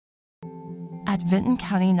At Vinton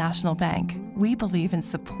County National Bank, we believe in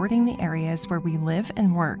supporting the areas where we live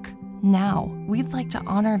and work. Now, we'd like to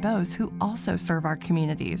honor those who also serve our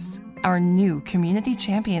communities. Our new Community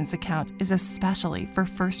Champions account is especially for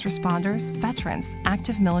first responders, veterans,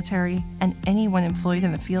 active military, and anyone employed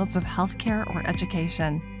in the fields of healthcare or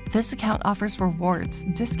education. This account offers rewards,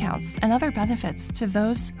 discounts, and other benefits to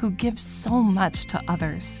those who give so much to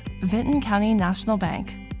others. Vinton County National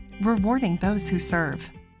Bank, rewarding those who serve.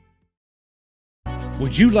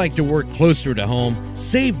 Would you like to work closer to home,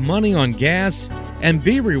 save money on gas, and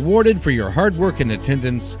be rewarded for your hard work and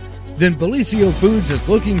attendance? Then Bellisio Foods is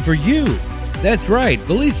looking for you. That's right,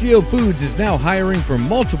 Bellisio Foods is now hiring for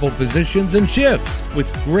multiple positions and shifts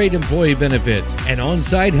with great employee benefits, an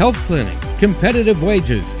on-site health clinic, competitive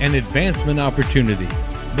wages, and advancement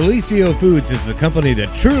opportunities. Bellisio Foods is a company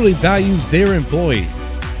that truly values their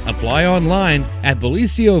employees. Apply online at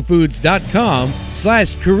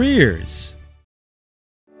BellisioFoods.com/careers.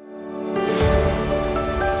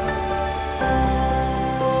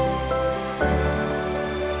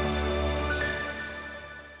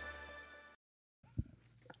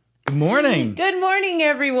 Good morning. Good morning,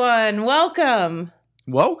 everyone. Welcome.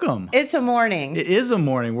 It's a morning. It is a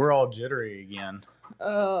morning. We're all jittery again.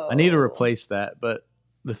 Oh. I need to replace that, but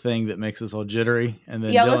the thing that makes us all jittery, and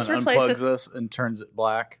then Dillon unplugs us and turns it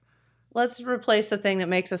black. Let's replace the thing that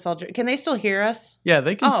makes us all jittery. Can they still hear us? Yeah,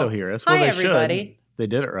 they can still hear us. Well, hi, they everybody. should. They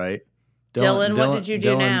did it right. Dillon, what did you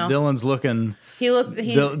do now? Dillon's looking.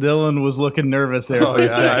 Dillon was looking nervous there. Oh, yeah,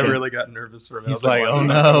 I really got nervous for a minute. He's like, oh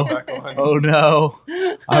no, oh no,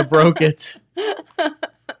 I broke it.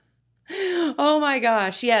 Oh my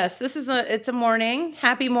gosh! Yes, it's a morning.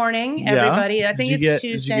 Happy morning, everybody. I think it's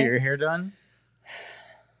Tuesday. Did you get your hair done?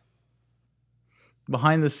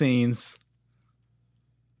 Behind the scenes,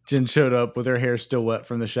 Jen showed up with her hair still wet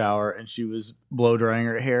from the shower, and she was blow drying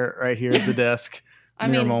her hair right here at the desk.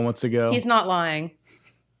 Moments ago. He's not lying.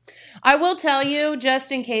 I will tell you,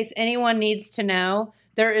 just in case anyone needs to know,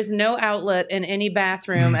 there is no outlet in any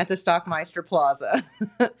bathroom at the Stockmeister Plaza.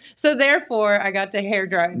 So therefore, I got to hair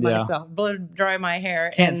dry myself, blow dry my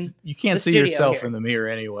hair. You can't see yourself in the mirror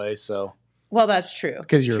anyway, so. Well, that's true.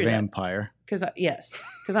 Because you're a vampire. Yes,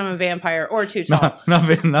 because I'm a vampire or too tall. Not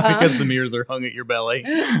because the mirrors are hung at your belly.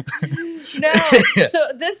 No. So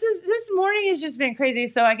this morning has just been crazy.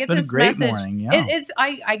 So I get this great message. Morning, yeah.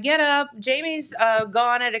 I get up. Jamie's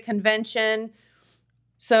gone at a convention,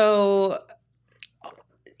 so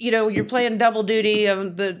you're playing double duty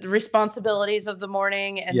of the responsibilities of the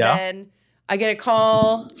morning, and then I get a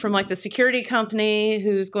call from the security company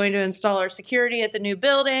who's going to install our security at the new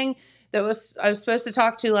building. I was supposed to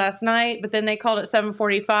talk to last night, but then they called at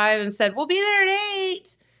 7:45 and said, we'll be there at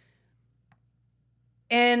 8.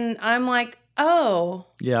 And I'm like, oh,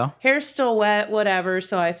 yeah, hair's still wet, whatever.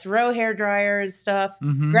 So I throw hair dryer and stuff,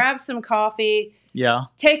 grab some coffee,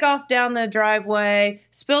 take off down the driveway,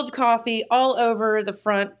 spilled coffee all over the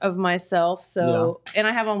front of myself. So, and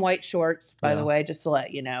I have on white shorts, by the way, just to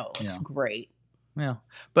let you know. It looks great. Yeah.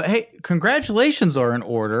 But hey, congratulations are in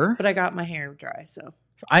order. But I got my hair dry, so.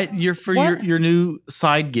 You're for your new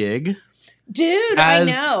side gig. Dude, I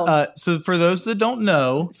know. So for those that don't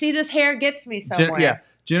know. See, this hair gets me somewhere.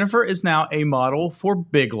 Jennifer is now a model for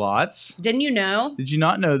Big Lots. Didn't you know? Did you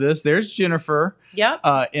not know this? There's Jennifer. Yep.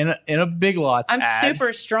 In a Big Lots ad. I'm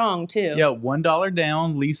super strong, too. Yeah, $1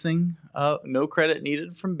 down, leasing, no credit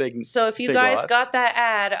needed from Big Lots. So if you guys got that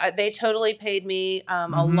ad, they totally paid me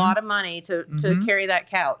a lot of money to carry that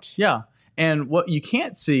couch. Yeah. And what you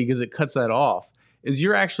can't see, because it cuts that off, is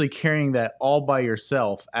you're actually carrying that all by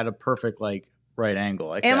yourself at a perfect right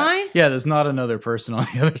angle. Am I? Yeah, there's not another person on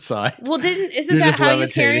the other side. Well, isn't that how you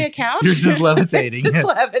carry a couch? You're just levitating.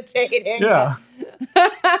 Levitating. Yeah.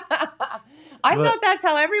 I thought that's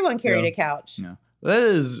how everyone carried a couch. Yeah. That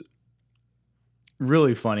is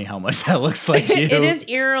really funny how much that looks like you. It is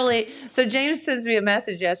eerily. So James sends me a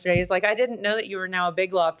message yesterday. He's like, I didn't know that you were now a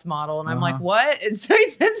Big Lots model. And I'm like, what? And so he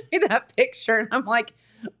sends me that picture. And I'm like,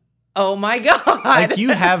 oh my God.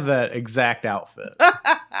 You have that exact outfit.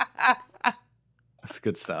 That's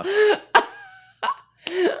good stuff.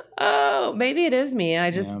 Oh, maybe it is me.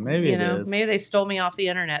 I just, maybe it is. Maybe they stole me off the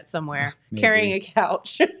internet somewhere carrying a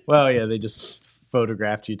couch. Well, yeah, they just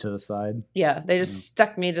photographed you to the side. Yeah, they just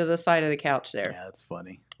stuck me to the side of the couch there. Yeah, that's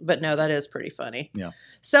funny. But no, that is pretty funny. Yeah.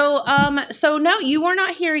 So no, you were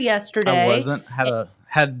not here yesterday. I wasn't.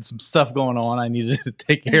 Had some stuff going on I needed to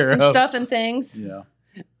take care of. Some stuff and things. Yeah.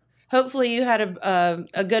 Hopefully you had a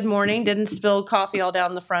good morning. Didn't spill coffee all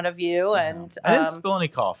down the front of you, and I didn't spill any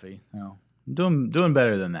coffee. No, I'm doing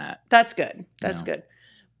better than that. That's good. That's good.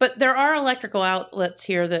 But there are electrical outlets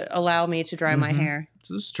here that allow me to dry my hair. This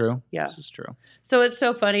is true. Yeah. This is true. So it's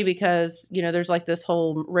so funny because, there's like this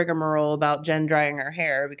whole rigmarole about Jen drying her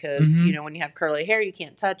hair because, when you have curly hair, you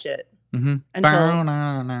can't touch it. Can't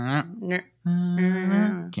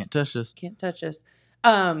touch this. Can't touch this.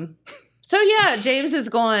 So yeah, James is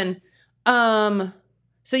going,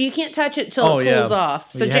 so you can't touch it till it cools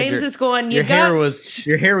off. So James is going, your hair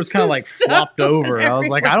was kind of like flopped over. I was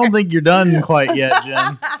like, I don't think you're done quite yet, Jen.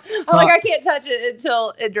 I'm like, I can't touch it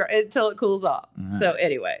until it cools off. So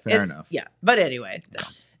anyway, fair enough. Yeah. But anyway,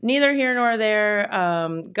 neither here nor there.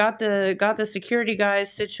 Got the security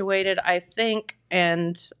guys situated, I think,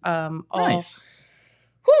 and nice.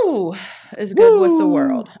 Whoo is good with the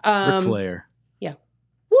world. Ric Flair. Yeah.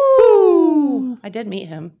 Woo! I did meet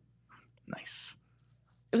him. Nice.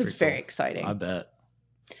 It was very exciting. I bet.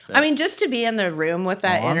 I mean, just to be in the room with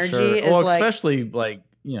that energy is especially like,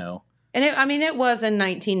 And it was in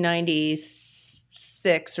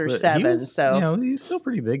 1996 or 7. So he was still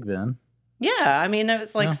pretty big then. Yeah, I mean, it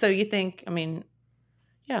was like so. You think? I mean,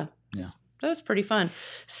 yeah. That was pretty fun.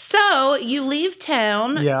 So you leave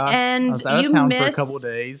town, and I was out of town for a couple of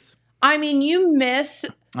days. I mean, I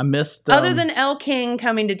missed. Other than El King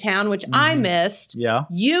coming to town, which I missed. Yeah.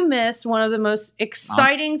 You missed one of the most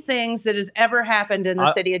exciting things that has ever happened in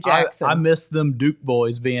the city of Jackson. I missed them Duke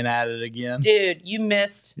boys being at it again. Dude, you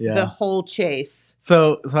missed the whole chase.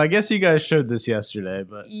 So I guess you guys showed this yesterday,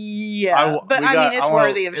 but it's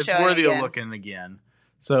worthy of showing. It's worthy of looking again.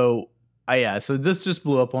 So. So this just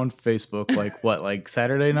blew up on Facebook, like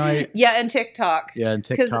Saturday night? Yeah, and TikTok. Yeah, and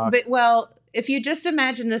TikTok. If you just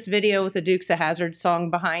imagine this video with the Dukes of Hazzard song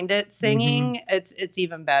behind it singing, it's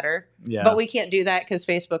even better. Yeah. But we can't do that because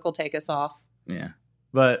Facebook will take us off. Yeah.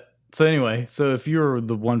 But, so anyway, if you're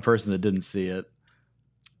the one person that didn't see it.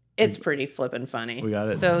 It's pretty flippin' funny. We got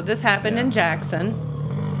it. So this happened in Jackson.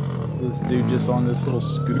 This dude just on this little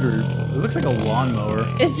scooter. It looks like a lawnmower.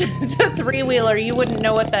 It's a 3-wheeler. You wouldn't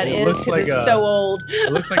know what that is because it's so old.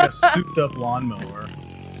 It looks like a souped up lawnmower.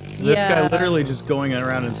 This guy literally just going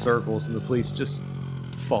around in circles and the police just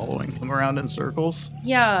following him around in circles.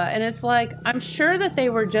 Yeah, and it's like, I'm sure that they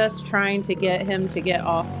were just trying to get him to get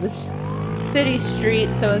off this city street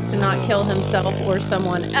so as to not kill himself or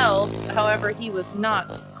someone else. However, he was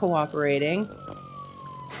not cooperating.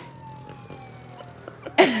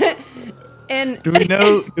 And do we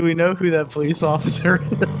know who that police officer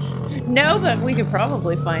is? No, but we could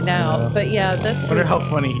probably find out. But yeah, I wonder how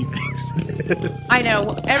funny he thinks it is. I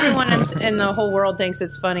know everyone in the whole world thinks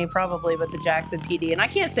it's funny, probably, but the Jackson PD, and I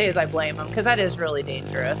can't say as I blame him because that is really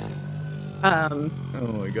dangerous. Oh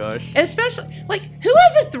my gosh! Especially who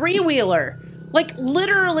has a 3-wheeler?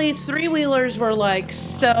 Literally, 3-wheelers were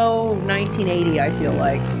so 1980. I feel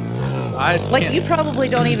like. You probably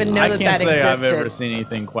don't even know that existed. I can't say I've ever seen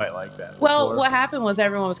anything quite like that before. Well, what happened was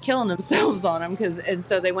everyone was killing themselves on them and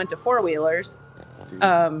so they went to 4-wheelers.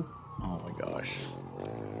 Oh my gosh.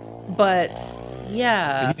 But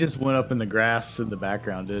yeah. He just went up in the grass in the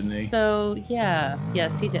background, didn't he? So yeah.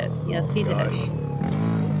 Yes, he did. Yes, he did.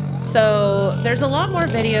 So there's a lot more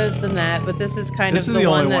videos than that, but this is kind of the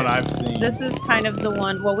only one I've seen. This is kind of the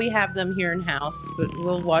one. Well, we have them here in house, but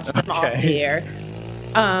we'll watch them off the air.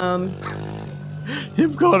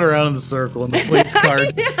 Him going around in the circle and the police car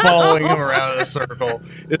just following him around in a circle.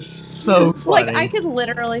 It's so funny. I could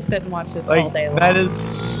literally sit and watch this all day long. That is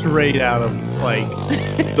straight out of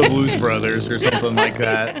the Blues Brothers or something like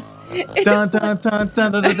that. Dun dun dun dun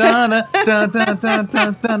dun dun dun dun dun dun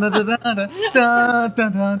dun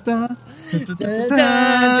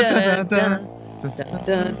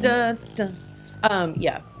dun dun.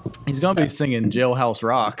 Yeah. He's gonna be singing Jailhouse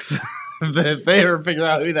Rocks. If they ever figure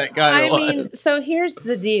out who that guy was. I mean, so here's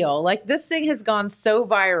the deal. This thing has gone so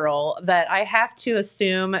viral that I have to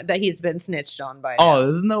assume that he's been snitched on by now. Oh,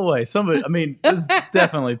 there's no way. There's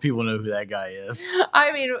definitely people know who that guy is.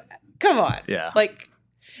 I mean, come on. Yeah.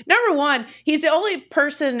 Number one, he's the only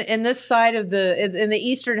person in this side of in the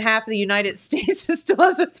eastern half of the United States who still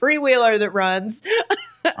has a 3-wheeler that runs.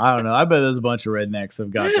 I don't know. I bet there's a bunch of rednecks have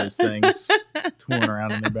got those things torn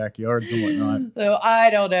around in their backyards and whatnot. So I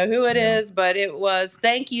don't know who it is, but it was.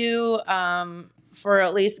 Thank you for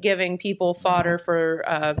at least giving people fodder for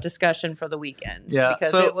discussion for the weekend. Yeah,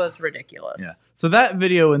 because it was ridiculous. Yeah. So that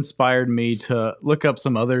video inspired me to look up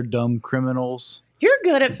some other dumb criminals. You're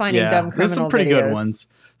good at finding dumb criminal there's some pretty good ones.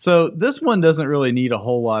 So this one doesn't really need a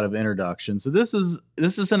whole lot of introduction. So this is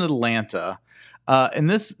in Atlanta. And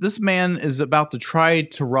this man is about to try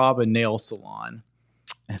to rob a nail salon.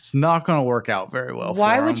 It's not going to work out very well.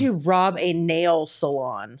 Why would you rob a nail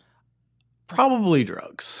salon? Probably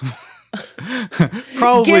drugs.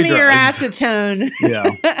 Probably Give me your drugs. acetone.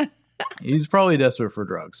 Yeah. He's probably desperate for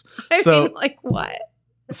drugs. I So- mean, like what?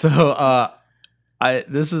 So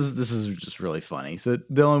this is just really funny. So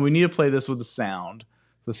Dylan, we need to play this with the sound.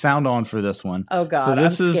 The sound on for this one. Oh God, So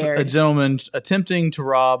this I'm is scared. a gentleman attempting to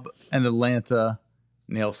rob an Atlanta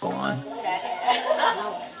nail salon.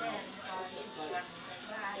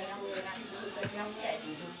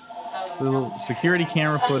 The little security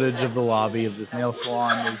camera footage of the lobby of this nail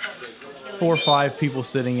salon is 4 or 5 people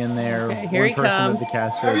sitting in there. Okay, here one he person comes. at the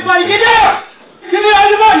cash Everybody register. get down! Give me all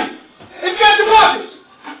your money! It's got the pockets!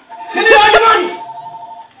 Give me all your money!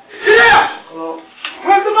 Get down!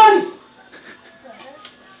 Where's the money?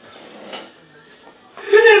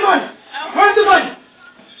 Give me the money! Where's the money?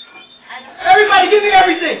 Everybody give me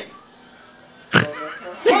everything!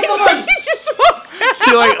 Where's the money? She just walks out.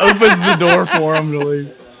 She like opens the door for him to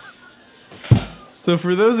leave. So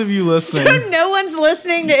for those of you listening, So no one's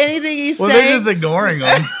listening to anything he's well, saying. they're just ignoring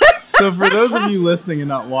him. So for those of you listening and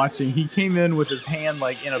not watching, he came in with his hand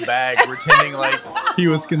like in a bag, pretending like he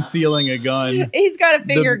was concealing a gun. He's got a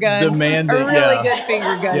finger gun. demanding- a really yeah. good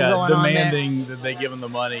finger gun going on there. demanding that they give him the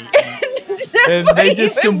money. Nobody And they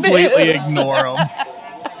just even completely moves. ignore him.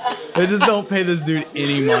 They just don't pay this dude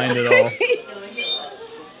any mind at all.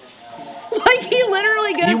 Like he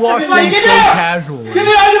literally goes He walks to in so casually. Give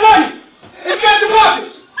me all your money! It's got the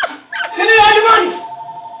pockets! Give me all your money!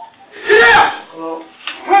 Get down!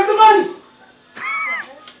 Where's the money?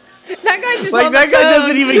 that guy's just Like on that the guy phone.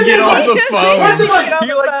 doesn't even get off the Where's the phone. money?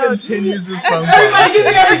 He like continues his phone Everybody give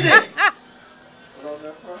me conversation. everything!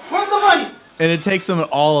 Where's the money? And it takes him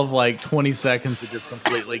all of like 20 seconds to just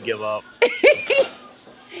completely give up.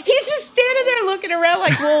 He's just standing there looking around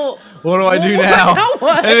like, well, What do I do Well, now? now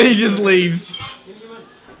what? And then he just leaves.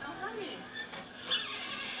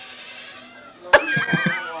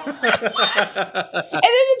 and then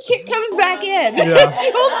the chick comes back in. Yeah.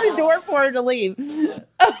 She holds the door for her to leave.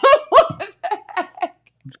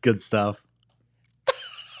 It's good stuff.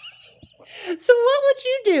 So what would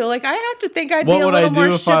you do? Like, I have to think I'd What be a would I little more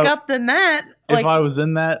do if shook I- up than that. If Like, I was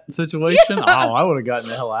in that situation, Yeah. oh, I would have gotten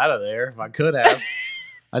the hell out of there if I could have.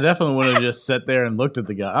 I definitely would have just sat there and looked at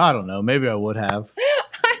the guy. I don't know. Maybe I would have.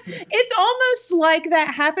 it's almost like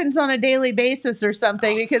that happens on a daily basis or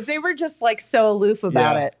something because they were just like so aloof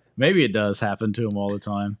about Yeah. it. Maybe it does happen to him all the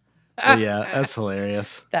time. But yeah, that's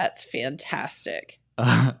hilarious. That's fantastic.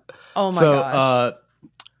 Oh Oh my gosh.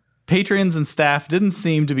 Patrons and staff didn't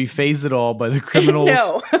seem to be fazed at all by the criminals.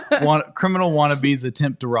 No. Criminal wannabes'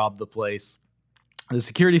 attempt to rob the place. The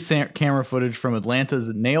security camera footage from Atlanta's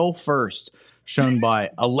Nail First, shown by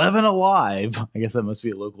 11 Alive, I guess that must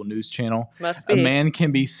be a local news channel. Must A be. man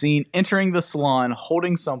can be seen entering the salon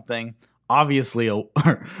holding something, obviously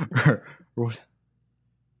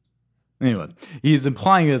anyway, he's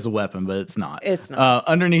implying it's a weapon, but it's not. It's not.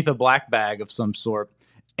 Underneath a black bag of some sort,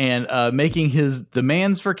 and making his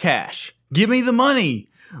demands for cash. Give me the money.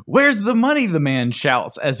 Where's the money? The man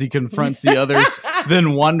shouts as he confronts the others,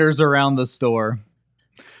 then wanders around the store.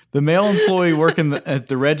 The male employee working at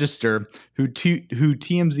the register, who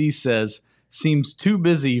TMZ says seems too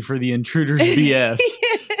busy for the intruder's BS,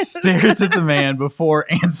 stares at the man before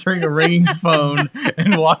answering a ringing phone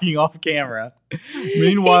and walking off camera.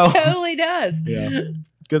 Meanwhile, he totally does. yeah,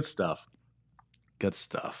 good stuff. Good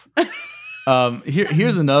stuff.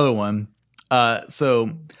 Here's another one.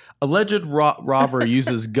 So, alleged robber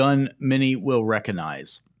uses gun many will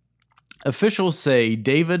recognize. Officials say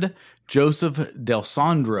David Joseph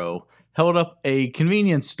D'Alessandro held up a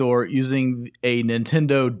convenience store using a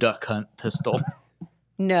Nintendo Duck Hunt pistol.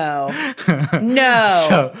 No.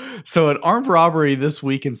 No. So an armed robbery this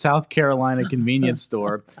week in South Carolina convenience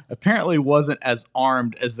store apparently wasn't as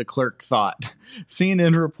armed as the clerk thought.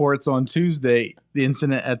 CNN reports on Tuesday the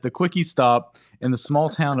incident at the Quickie Stop in the small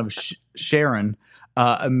town of Sharon.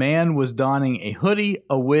 A man was donning a hoodie,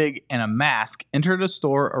 a wig, and a mask, entered a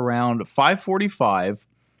store around 5:45.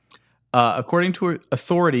 According to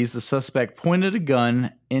authorities, the suspect pointed a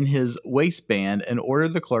gun in his waistband and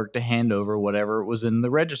ordered the clerk to hand over whatever was in the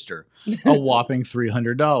register, a whopping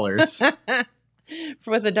 $300.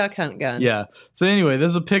 With a duck hunt gun. Yeah. So anyway,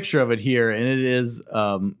 there's a picture of it here, and it is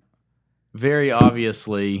very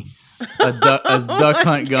obviously a duck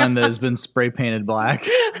hunt gun that has been spray painted black.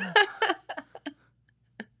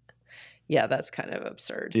 Yeah, that's kind of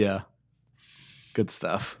absurd. Yeah. Good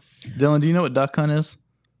stuff. Dylan, do you know what duck hunt is?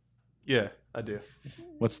 Yeah, I do.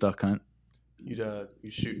 What's duck hunt? You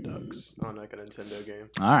shoot ducks on like a Nintendo game.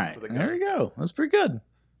 All right. With a gun. There you go. That's pretty good.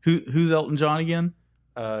 Who's Elton John again?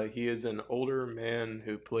 He is an older man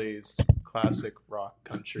who plays classic rock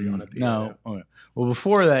country on a piano. No. Okay. Well,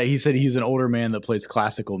 before that, he said he's an older man that plays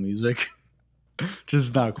classical music.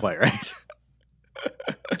 Just not quite right.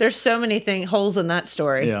 There's so many holes in that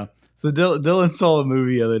story. Yeah. So Dillon saw a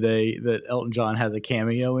movie the other day that Elton John has a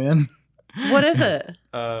cameo in. What is it?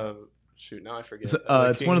 Shoot, now I forget.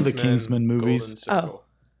 It's one of the Kingsman movies. Golden Circle.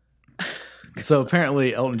 So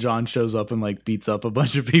apparently Elton John shows up and like beats up a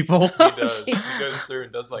bunch of people. He does. He goes through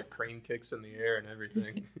and does like crane kicks in the air and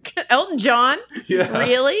everything. Elton John? Yeah.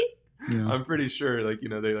 Really? Yeah. I'm pretty sure, like,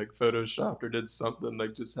 they like photoshopped or did something,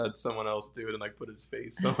 like just had someone else do it and like put his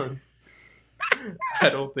face on. I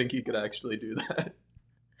don't think he could actually do that.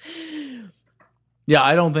 Yeah,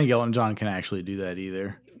 I don't think Elton John can actually do that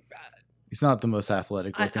either. He's not the most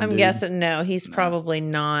athletic looking I'm dude. guessing no. He's probably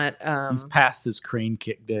not. He's past his crane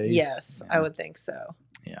kick days. Yes, Yeah. I would think so.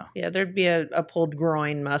 Yeah. Yeah, there'd be a pulled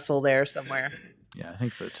groin muscle there somewhere. Yeah, I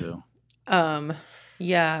think so too.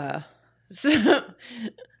 Yeah. So,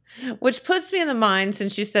 which puts me in the mind,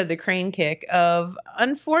 since you said the crane kick, of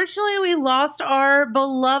unfortunately we lost our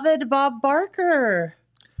beloved Bob Barker.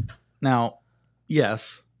 Now,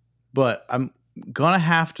 yes, but I'm gonna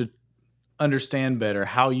have to understand better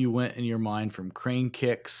how you went in your mind from crane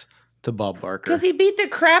kicks to Bob Barker. Because he beat the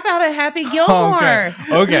crap out of Happy Gilmore.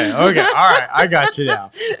 Okay. All right. I got you now.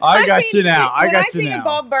 I got you now. When I think of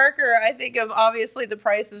Bob Barker, I think of obviously The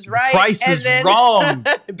Price is Right. Price is Wrong.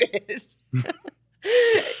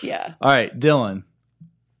 Yeah. All right, Dillon.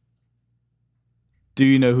 Do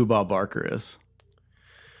you know who Bob Barker is?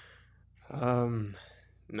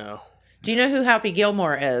 No. Do you know who Happy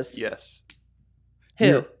Gilmore is? Yes.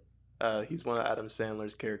 Who? He's one of Adam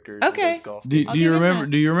Sandler's characters. Okay. In this golf Do game. you remember?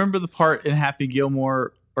 Do you remember the part in Happy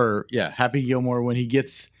Gilmore, Happy Gilmore, when he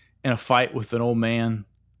gets in a fight with an old man?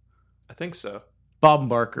 I think so. Bob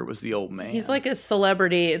Barker was the old man. He's like a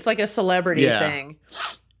celebrity. It's like a celebrity thing.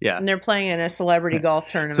 Yeah. And they're playing in a celebrity golf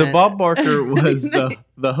tournament. So Bob Barker was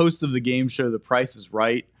the host of the game show The Price is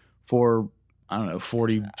Right for, I don't know,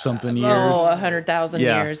 40-something years. 100,000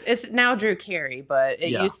 years. It's now Drew Carey, but it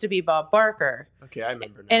used to be Bob Barker. Okay, I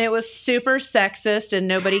remember now. And it was super sexist and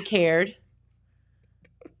nobody cared.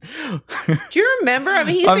 Do you remember? I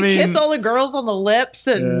mean, he used to kiss all the girls on the lips.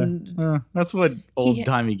 And that's what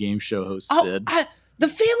old-timey game show hosts did. The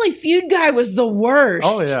Family Feud guy was the worst.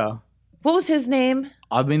 Oh, yeah. What was his name?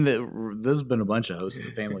 I mean, there's been a bunch of hosts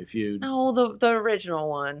of Family Feud. No, the original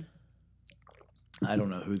one. I don't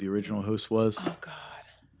know who the original host was. Oh, God.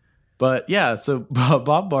 But, yeah, so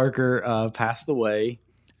Bob Barker passed away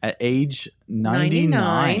at age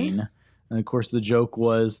 99. And, of course, the joke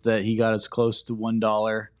was that he got as close to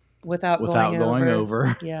 $1 without going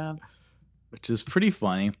over. Yeah. Which is pretty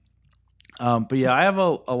funny. But, yeah, I have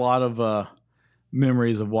a lot of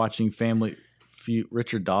memories of watching Family Feud.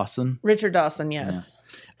 Richard Dawson, yes.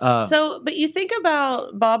 Yeah. But you think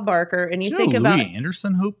about Bob Barker and you think about Louis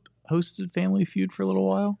Anderson hosted Family Feud for a little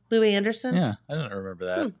while. Louis Anderson? Yeah, I don't remember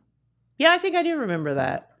that. Yeah, I think I do remember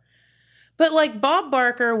that. But like Bob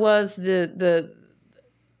Barker was the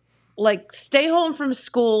like stay home from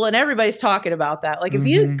school, and everybody's talking about that. Like if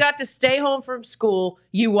you got to stay home from school,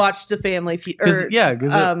 you watched the Family Feud or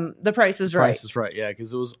The Price is Right. Price is Right, yeah,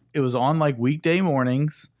 because it was on like weekday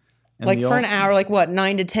mornings. Like for an hour, like what,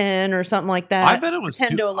 9 to 10 or something like that? I bet it was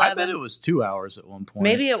 10 to 11. I bet it was 2 hours at one point.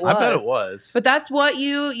 Maybe it was. I bet it was. But that's what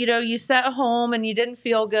you sat home and you didn't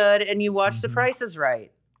feel good and you watched The Price is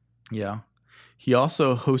Right. Yeah. He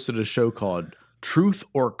also hosted a show called Truth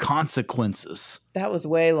or Consequences. That was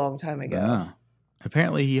way long time ago. Yeah.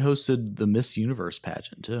 Apparently he hosted the Miss Universe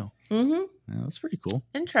pageant too. Mm-hmm. Yeah, that's pretty cool.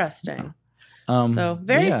 Interesting. So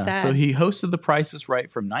very sad. So he hosted The Price is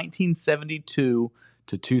Right from 1972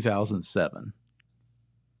 to 2007.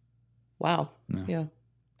 Wow. Yeah.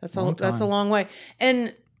 That's a long way.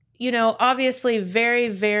 And obviously very,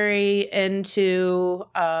 very into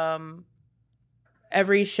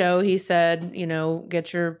every show he said,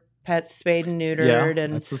 get your pets spayed and neutered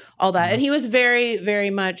and all that. And he was very, very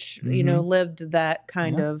much, lived that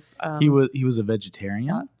kind of he was a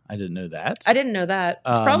vegetarian. I didn't know that. I didn't know that.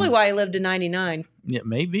 It's probably why he lived to 99. Yeah,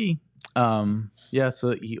 maybe. So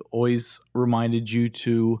he always reminded you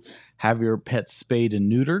to have your pets spayed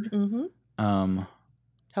and neutered.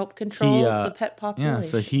 Help control the pet population. Yeah,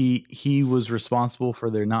 so he was responsible for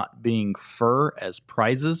there not being fur as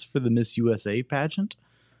prizes for the Miss USA pageant.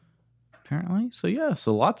 Apparently,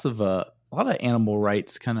 so lots of a lot of animal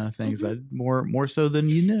rights kind of things. More so than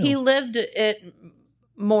you knew. He lived it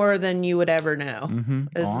more than you would ever know.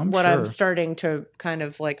 Is what I'm starting to kind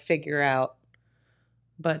of like figure out.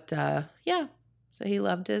 But so he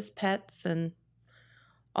loved his pets and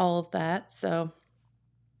all of that. So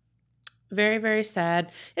Very, very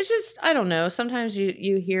sad. It's just, I don't know. Sometimes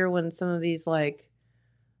you hear when some of these like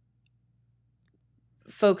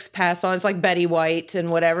folks pass on. It's like Betty White and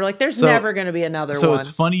whatever. Like there's never going to be another one. So it's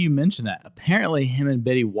funny you mention that. Apparently him and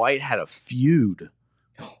Betty White had a feud.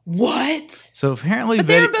 What? So apparently But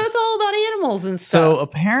they were both all about animals and stuff. So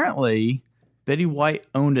apparently Betty White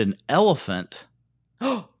owned an elephant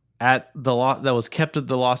at that was kept at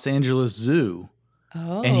the Los Angeles Zoo.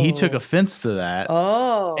 Oh. And he took offense to that.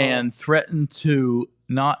 Oh. And threatened to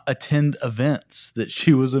not attend events that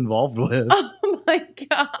she was involved with. Oh my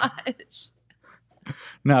gosh.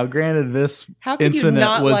 Now, granted, this How could incident you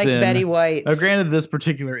not was like in, Betty White? Now, granted, this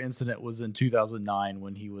particular incident was in 2009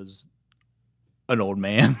 when he was an old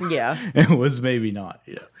man. Yeah. It was maybe not,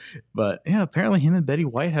 But yeah, apparently him and Betty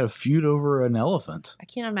White had a feud over an elephant. I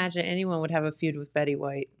can't imagine anyone would have a feud with Betty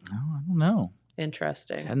White. No, I don't know.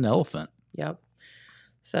 Interesting. Had an elephant. Yep.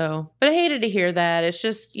 So, but I hated to hear that. It's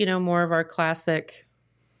just, more of our classic,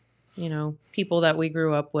 people that we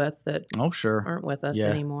grew up with that aren't with us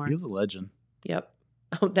anymore. He was a legend. Yep.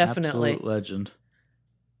 Oh, definitely. Absolute legend.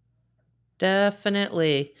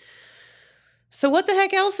 Definitely. So what the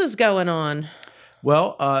heck else is going on?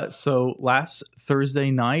 Well, so last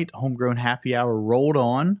Thursday night, Homegrown Happy Hour rolled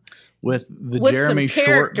on with the Jeremy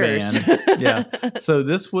Short Band. Yeah. So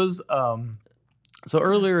this was so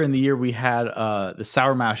earlier in the year we had the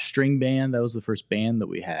Sour Mouse String Band. That was the first band that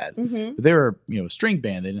we had. Mm-hmm. But they were, a string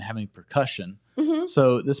band. They didn't have any percussion. Mm-hmm.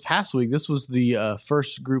 So this past week, this was the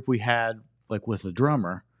first group we had like with a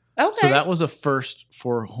drummer. Okay. So that was a first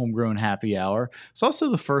for Homegrown Happy Hour. It's also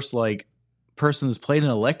the first like person that's played an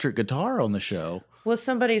electric guitar on the show. Was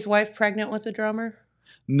somebody's wife pregnant with the drummer?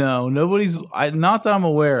 No, nobody's. Not that I'm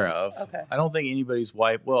aware of. Okay. I don't think anybody's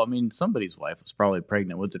wife. Well, I mean, somebody's wife was probably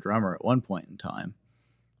pregnant with the drummer at one point in time.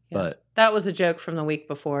 Yeah. But that was a joke from the week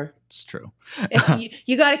before. It's true.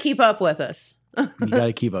 You got to keep up with us. You got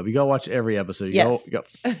to keep up. You got to watch every episode. You Yes. got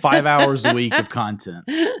 5 hours a week of content.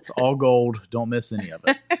 It's all gold. Don't miss any of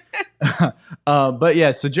it. But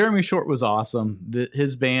yeah, so Jeremy Short was awesome.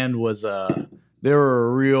 His band was they were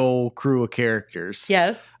a real crew of characters.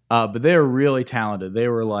 Yes. But they were really talented. They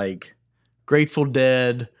were like Grateful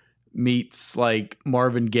Dead meets like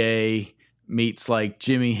Marvin Gaye meets like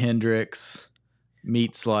Jimi Hendrix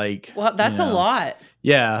meets like. Well, that's a lot.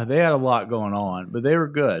 Yeah, they had a lot going on, but they were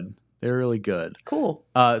good. They were really good. Cool.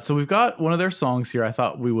 So we've got one of their songs here. I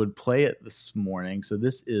thought we would play it this morning. So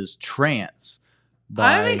this is Trance.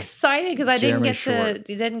 I'm excited because I didn't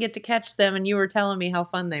Jeremy get to catch them, and you were telling me how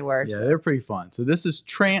fun they were. Yeah, they're pretty fun. So this is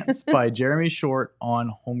Trance by Jeremy Short on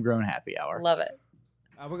Homegrown Happy Hour. Love it.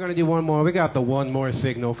 We're going to do one more. We got the one more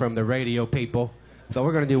signal from the radio people. So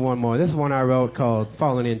we're going to do one more. This is one I wrote called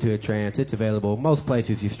Falling Into a Trance. It's available most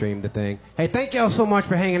places you stream the thing. Hey, thank y'all so much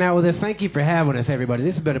for hanging out with us. Thank you for having us, everybody.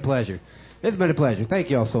 This has been a pleasure. It's been a pleasure. Thank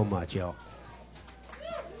y'all so much, y'all.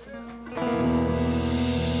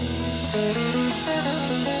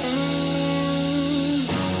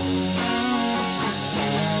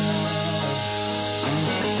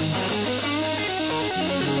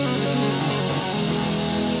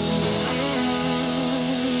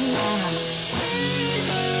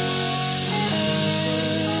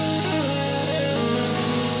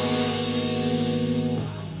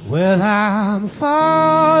 Well, I'm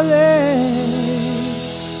falling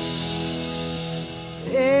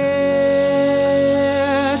into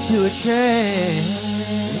a trance.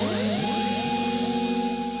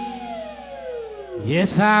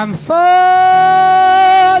 Yes, I'm falling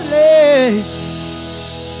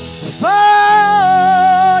for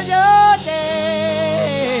your dance.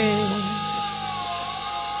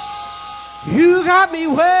 You got me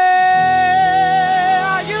where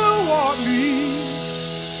you want me.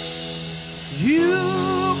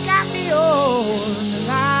 You got me on the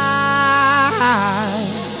line.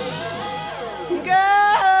 Girl,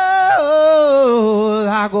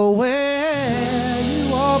 I go where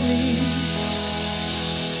you want me.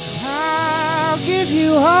 I'll give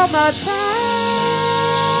you all my time.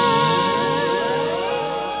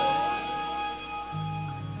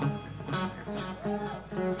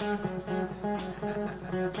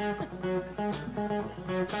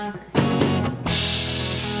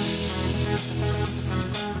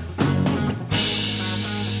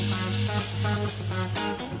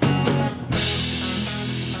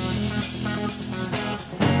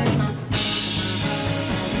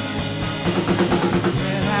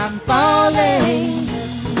 I'm falling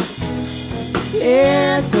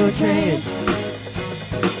into a trance.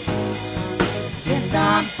 Yes,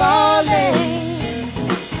 I'm falling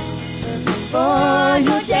for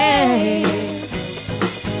your dance.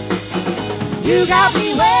 You got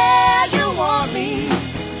me where you want me.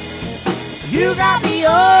 You got me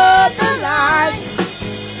on the line.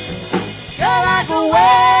 Girl, I go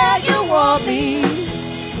where you want me.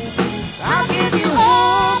 I'll give you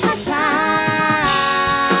all my time.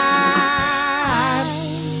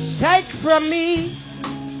 Take from me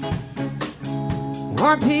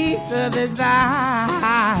one piece of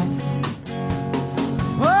advice.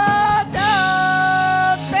 Oh,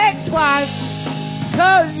 don't think twice,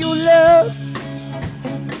 'cause you love,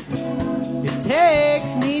 it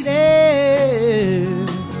takes me there,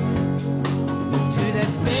 to that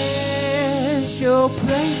special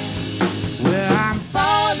place where I'm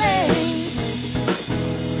falling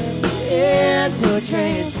into a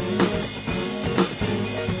trance.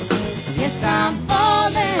 Yes, I'm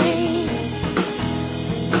falling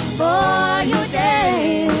for your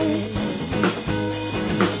dance.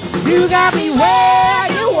 You got me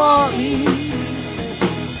where you want me.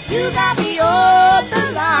 You got me on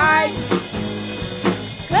the line.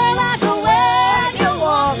 Girl, I go where you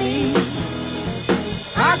want me.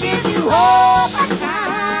 I'll give you all my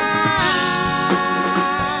time.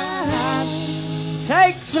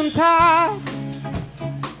 Take some time.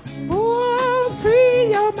 Ooh,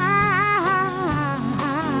 free your mind.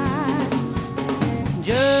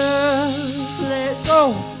 Just let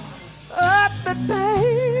go of the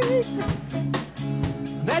things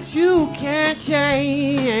that you can't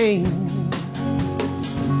change.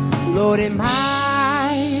 Lord, it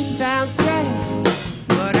might sound strange,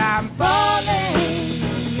 but I'm falling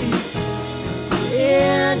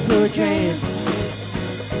into a trance.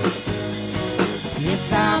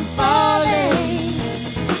 Yes, I'm falling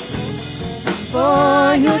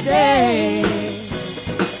for your day.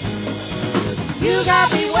 You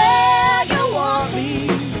got me where you want me.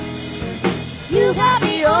 You got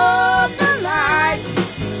me on the line.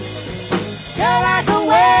 Girl, I go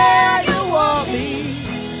where you want me.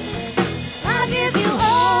 I'll give you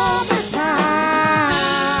all my time.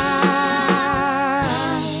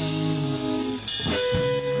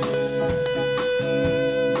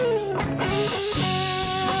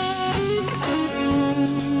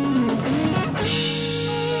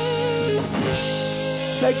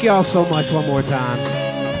 Thank y'all so much one more time.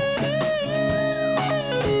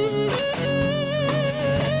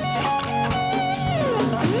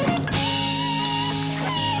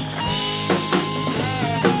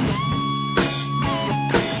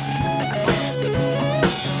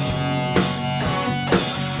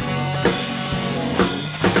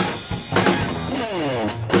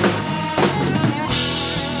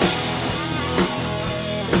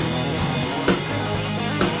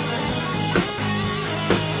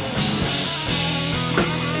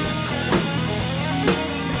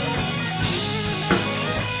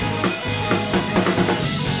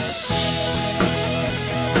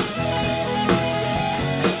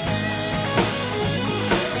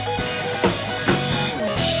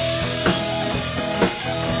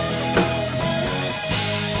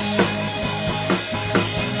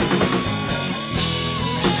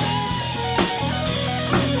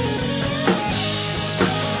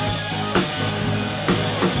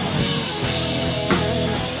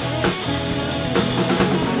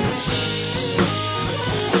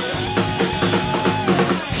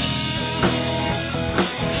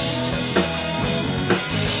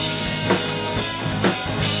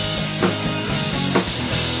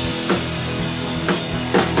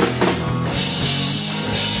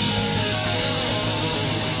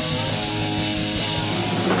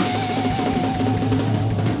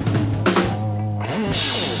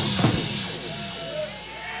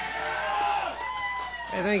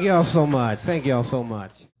 Thank y'all so much. Thank y'all so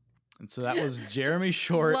much. And so that was Jeremy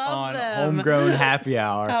Short Love on them. Homegrown Happy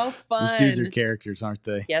Hour. How fun. These dudes are characters, aren't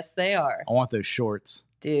they? Yes, they are. I want those shorts.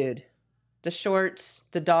 Dude. The shorts,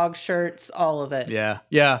 the dog shirts, all of it. Yeah.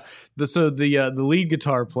 Yeah. The lead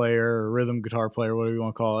guitar player or rhythm guitar player, whatever you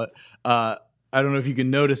want to call it. I don't know if you can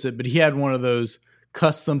notice it, but he had one of those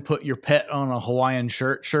custom put your pet on a Hawaiian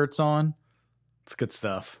shirts on. It's good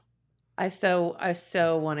stuff. I so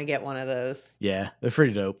want to get one of those. Yeah, they're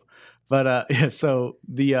pretty dope. But yeah, so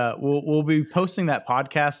we'll be posting that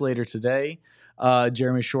podcast later today.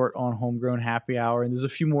 Jeremy Short on Homegrown Happy Hour, and there's a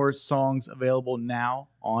few more songs available now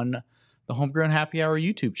on the Homegrown Happy Hour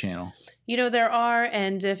YouTube channel. You know, there are,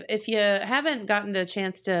 and if you haven't gotten a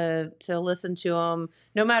chance to listen to them,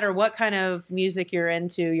 no matter what kind of music you're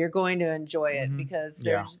into, you're going to enjoy it because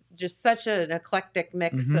there's just such an eclectic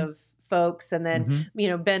mix of folks. And then, you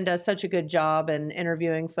know, Ben does such a good job in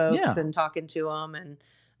interviewing folks and talking to them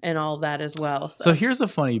and all that as well. So here's a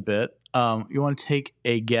funny bit. You want to take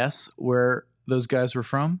a guess where those guys were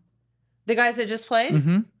from? The guys that just played?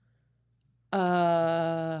 Mm-hmm.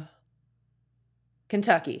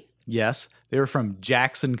 Kentucky. Yes, they were from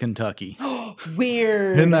Jackson, Kentucky.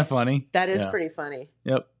 Weird. Isn't that funny? That is Yeah. pretty funny.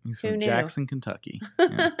 Yep, he's Who from knew? Jackson, Kentucky.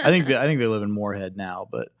 Yeah. I think they live in Moorhead now,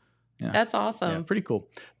 but yeah. That's awesome. Yeah, pretty cool.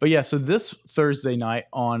 But yeah, so this Thursday night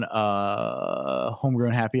on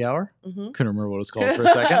Homegrown Happy Hour, couldn't remember what it's called for a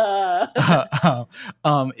second,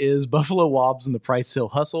 is Buffalo Wobbs and the Price Hill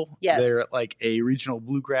Hustle. Yes. They're like a regional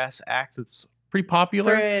bluegrass act that's pretty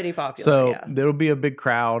popular. Pretty popular. So yeah. there'll be a big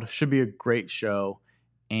crowd. Should be a great show.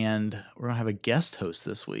 And we're going to have a guest host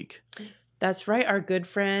this week. That's right. Our good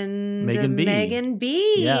friend Megan B. Megan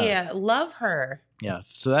B. Yeah. Love her. Yeah.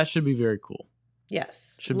 So that should be very cool.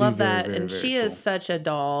 Yes. Should be Love very, that. very, and very she cool. is such a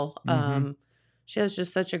doll. Mhm. She has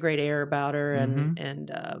just such a great air about her. And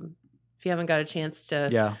if you haven't got a chance to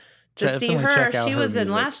Yeah. to see Definitely her, check out she her was in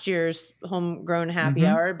music. last year's Homegrown Happy Mhm.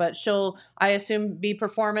 Hour, but she'll, I assume, be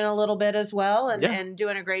performing a little bit as well and, Yeah. and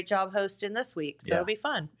doing a great job hosting this week. So Yeah. it'll be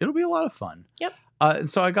fun. It'll be a lot of fun. Yep. And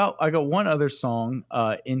so I got one other song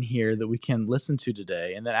in here that we can listen to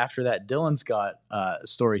today, and then after that, Dillon's got a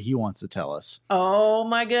story he wants to tell us. Oh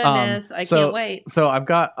my goodness. I so- can't wait. So I've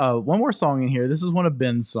got one more song in here. This is one of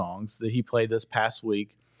Ben's songs that he played this past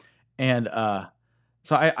week, and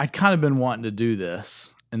so I'd kind of been wanting to do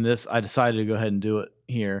this, and I decided to go ahead and do it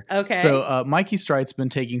here. Okay. So Mikey Strite's been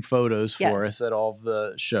taking photos for Yes. us at all of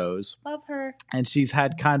the shows, Love her. and she's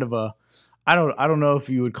had kind of a I don't know if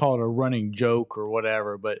you would call it a running joke or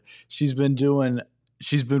whatever, but she's been real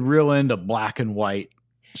into black and white.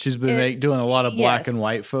 She's been doing a lot of black yes. and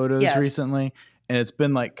white photos Yes. recently, and it's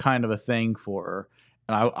been like kind of a thing for her.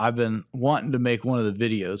 And I've been wanting to make one of the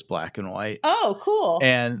videos black and white. Oh, cool.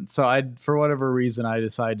 And so for whatever reason, I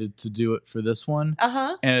decided to do it for this one.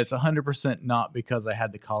 Uh-huh. And it's 100% not because I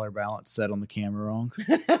had the collar balance set on the camera wrong.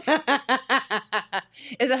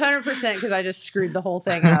 It's 100% because I just screwed the whole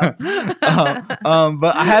thing up.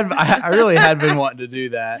 But I really had been wanting to do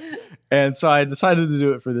that. And so I decided to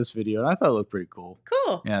do it for this video. And I thought it looked pretty cool.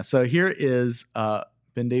 Cool. Yeah. So here is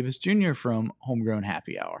Ben Davis Jr. from Homegrown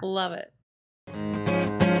Happy Hour. Love it.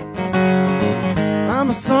 I'm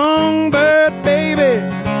a songbird, baby.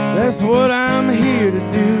 That's what I'm here to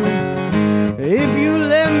do. If you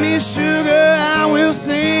let me, sugar, I will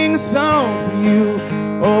sing a song for you.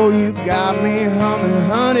 Oh, you got me humming,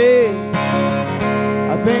 honey.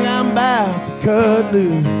 I think I'm about to cut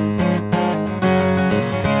loose.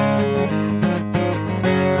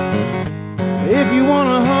 If you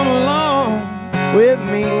wanna hum along with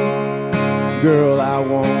me, girl, I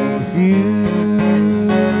won't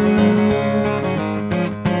refuse.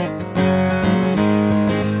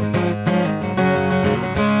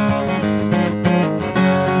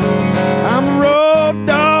 I'm a road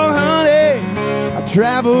dog, honey. I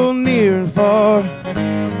travel near and far,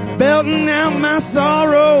 belting out my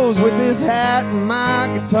sorrows with this hat and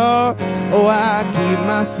my guitar. Oh, I keep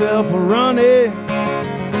myself a running.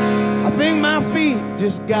 I think my feet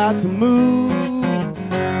just got to move.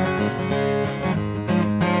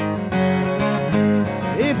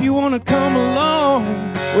 If you wanna come along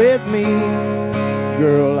with me,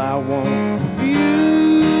 girl, I won't refuse.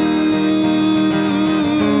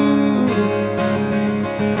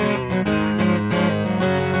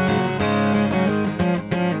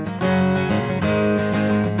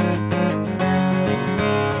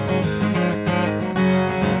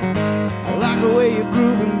 I like the way you're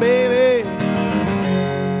grooving, baby.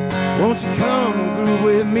 Won't you come and groove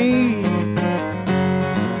with me?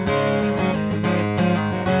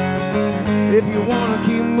 If you wanna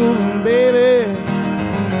keep moving, baby,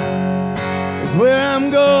 it's where I'm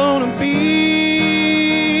gonna be.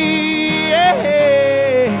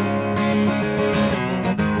 Yeah.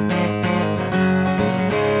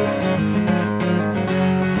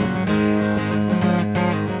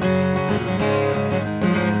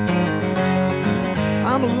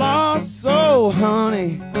 I'm a lost soul,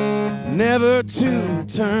 honey, never to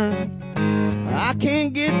return. I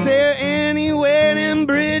can't get there anyway, them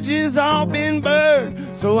bridges all been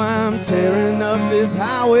burned. So I'm tearing up this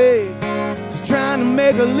highway, just trying to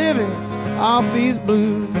make a living off these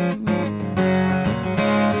blues.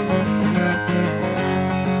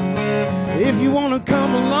 If you wanna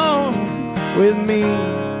come along with me,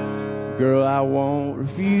 girl, I won't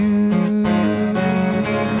refuse.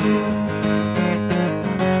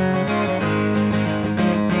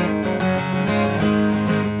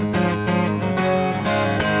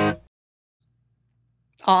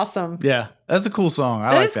 Awesome. Yeah, that's a cool song.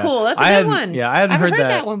 I That like is that. cool. That's a I good hadn't- one. Yeah, I hadn't I've heard heard that.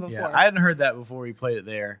 that one Yeah, before. I hadn't heard that before he played it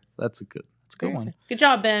there. That's a good one. Good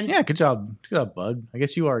job, Ben. Yeah, good job. Good job, bud. I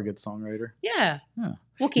guess you are a good songwriter. Yeah. Yeah.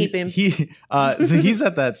 We'll keep him. So he's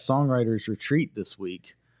at that songwriters retreat this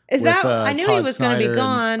week. Is with, that? I knew he Todd was going to be Snyder in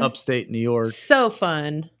gone. upstate New York. So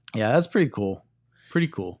fun. Yeah, that's pretty cool. Pretty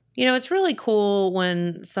cool. You know, it's really cool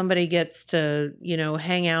when somebody gets to,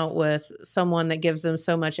 hang out with someone that gives them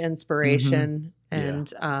so much inspiration.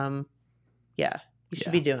 And, you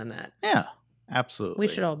should be doing that. Yeah, absolutely. We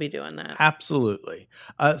should all be doing that. Absolutely.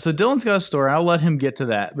 So Dillon's got a story. I'll let him get to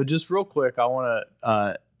that. But just real quick, I want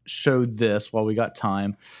to show this while we got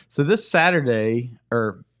time. So this past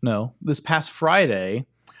Friday,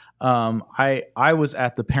 I was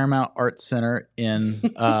at the Paramount Arts Center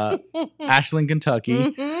in Ashland,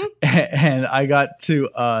 Kentucky, and I got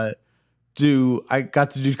to do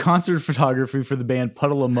concert photography for the band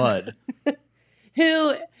Puddle of Mud,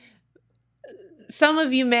 who some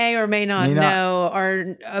of you may or may not know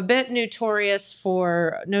are a bit notorious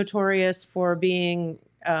for being.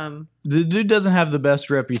 The dude doesn't have the best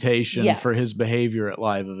reputation for his behavior at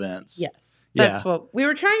live events. Yes. That's what we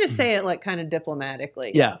were trying to say it like kind of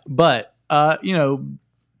diplomatically. Yeah. But, all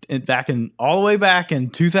the way back in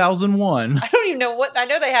 2001. I don't even know I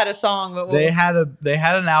know they had a song, but they had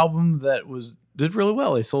an album that did really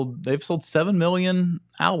well. They've sold 7 million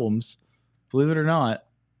albums. Believe it or not.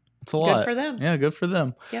 It's a lot. Good for them. Yeah, good for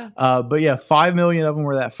them. Yeah. But 5 million of them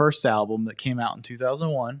were that first album that came out in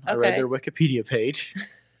 2001. I read their Wikipedia page.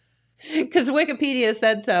 Because Wikipedia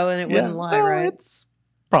said so, and it wouldn't lie, right? It's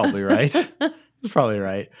probably right. It's probably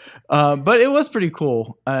right. But it was pretty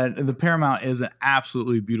cool. The Paramount is an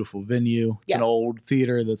absolutely beautiful venue. It's an old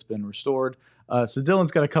theater that's been restored. So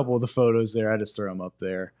Dillon's got a couple of the photos there. I just throw them up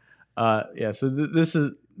there. So this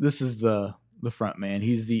is the front man.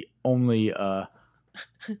 He's the only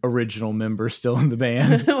original member still in the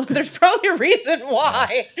band. Well, there's probably a reason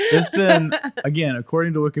why. It's been, again,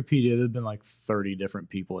 according to Wikipedia, there's been like 30 different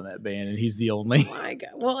people in that band, and he's the only. Oh my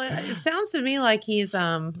God. Well, it sounds to me like he's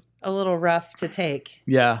a little rough to take.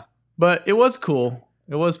 Yeah, but it was cool.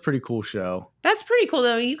 It was a pretty cool show. That's pretty cool,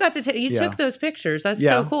 though. You got to took those pictures. That's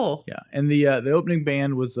so cool. Yeah, and the opening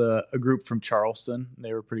band was a group from Charleston.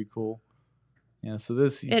 They were pretty cool. Yeah, so you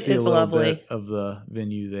see a little bit of the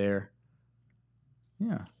venue there.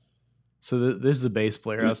 Yeah. So there's the bass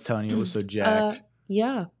player I was telling you was so jacked.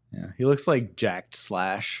 Yeah. Yeah. He looks like jacked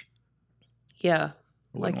Slash. Yeah.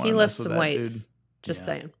 Like he lifts some weights. Just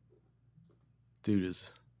saying. Dude is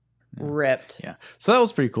ripped. Yeah. So that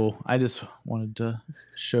was pretty cool. I just wanted to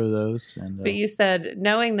show those. But you said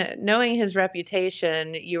knowing his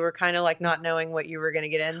reputation, you were kind of like not knowing what you were going to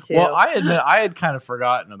get into. Well, I admit I had kind of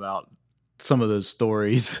forgotten about some of those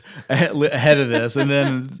stories ahead of this, and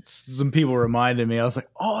then some people reminded me. I was like,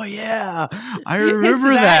 "Oh yeah, I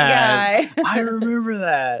remember that guy. I remember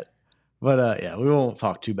that." But we won't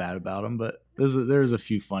talk too bad about them. But there's a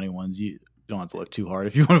few funny ones. You don't have to look too hard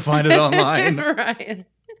if you want to find it online, right?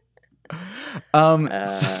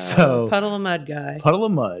 So Puddle of Mud guy. Puddle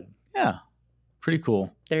of Mud, yeah, pretty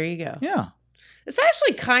cool. There you go. Yeah, it's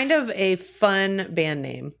actually kind of a fun band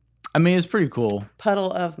name. I mean, it's pretty cool.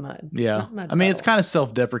 Puddle of Mud. Yeah. I mean, it's kind of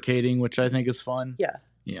self-deprecating, which I think is fun. Yeah.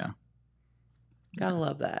 Yeah. Gotta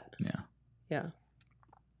love that. Yeah. Yeah.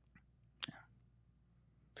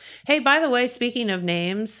 Hey, by the way, speaking of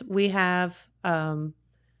names, we have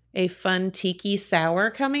a fun tiki sour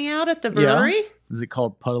coming out at the brewery. Yeah. Is it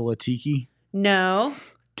called Puddle of Tiki? No.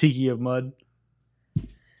 Tiki of Mud.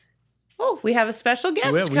 Oh, we have a special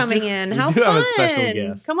guest coming in. How fun. Have a special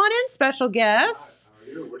guest. Come on in, special guest.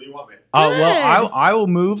 Where do you want me? Well, I will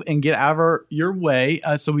move and get out of your way.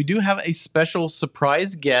 So we do have a special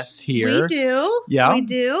surprise guest here. We do. Yeah. We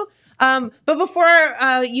do. But before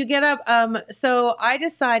you get up, so I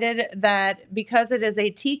decided that because it is a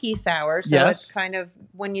tiki sour, so it's kind of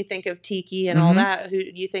when you think of tiki and all that,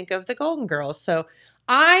 you think of the Golden Girls. So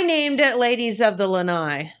I named it Ladies of the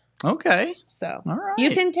Lanai. Okay. So all right. You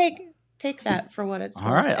can take that for what it's worth.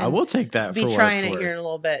 All right. I will take that for what it's worth. Be trying it here in a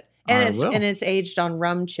little bit. And it's aged on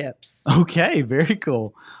rum chips. Okay, very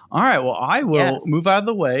cool. All right, well, I will move out of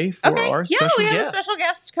the way for our special guest. Yeah, we have a special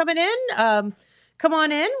guest coming in. Come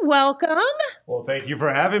on in. Welcome. Well, thank you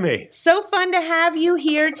for having me. So fun to have you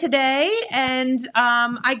here today. And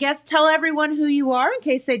I guess tell everyone who you are in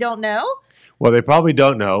case they don't know. Well, they probably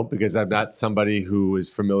don't know because I'm not somebody who is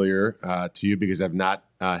familiar to you because I've not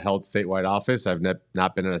held statewide office. I've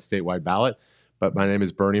not been on a statewide ballot. But my name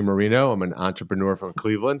is Bernie Marino. I'm an entrepreneur from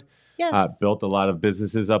Cleveland. Yes. Built a lot of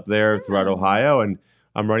businesses up there throughout Ohio, and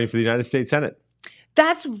I'm running for the United States Senate.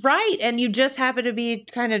 That's right. And you just happen to be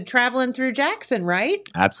kind of traveling through Jackson, right?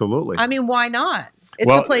 Absolutely. I mean, why not? It's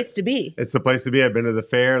the place to be. It's the place to be. I've been to the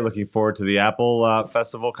fair. Looking forward to the Apple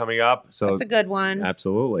Festival coming up. So that's a good one.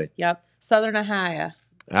 Absolutely. Yep. Southern Ohio.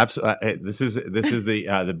 Absolutely. This is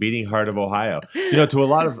the beating heart of Ohio. You know, to a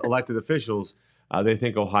lot of elected officials, they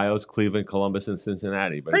think Ohio's Cleveland, Columbus, and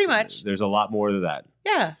Cincinnati. But Pretty much. There's a lot more to that.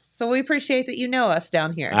 Yeah. So we appreciate that you know us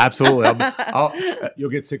down here. Absolutely. You'll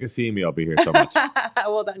get sick of seeing me. I'll be here so much.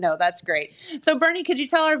 Well, no, that's great. So, Bernie, could you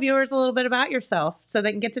tell our viewers a little bit about yourself so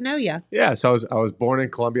they can get to know you? Yeah. So I was born in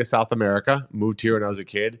Colombia, South America. Moved here when I was a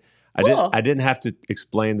kid. Cool. I didn't have to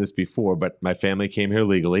explain this before, but my family came here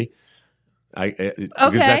legally.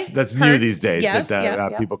 Because that's new these days. Yes,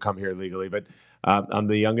 that people come here legally. But I'm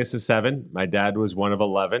the youngest of 7. My dad was one of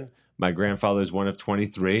 11. My grandfather is one of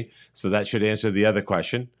 23. So that should answer the other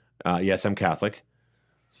question. Yes, I'm Catholic.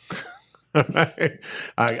 I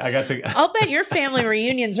got the. I'll bet your family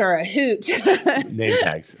reunions are a hoot. Name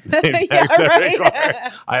tags. Right.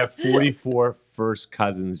 I have 44 first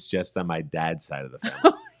cousins just on my dad's side of the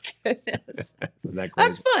family. Goodness. Isn't that crazy?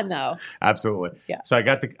 That's fun though. Absolutely. Yeah. So I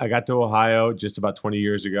got to Ohio just about 20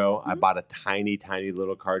 years ago. I bought a tiny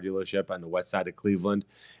little car dealership on the west side of Cleveland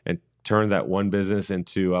and turned that one business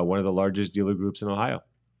into one of the largest dealer groups in Ohio.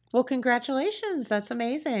 Well, congratulations. That's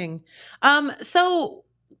amazing. So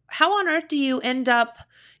how on earth do you end up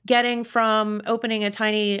getting from opening a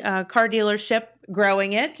tiny car dealership,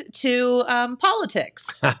 growing it, to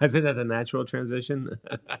politics? Is it a natural transition?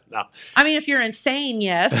 No. I mean, if you're insane,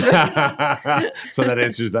 yes. So that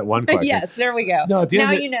answers that one question. Yes, there we go. No,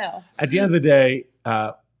 now you know. At the end of the day,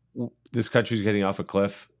 this country's getting off a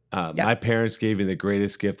cliff. My parents gave me the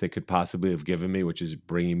greatest gift they could possibly have given me, which is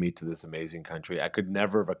bringing me to this amazing country. I could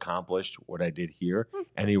never have accomplished what I did here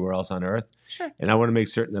anywhere else on earth. Sure. And I want to make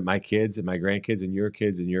certain that my kids and my grandkids and your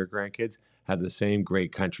grandkids have the same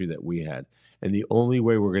great country that we had. And the only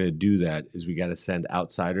way we're going to do that is we got to send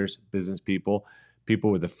outsiders, business people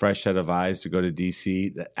with a fresh set of eyes to go to D.C.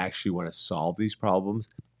 that actually want to solve these problems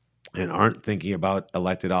and aren't thinking about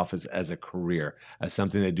elected office as a career, as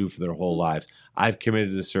something they do for their whole lives. I've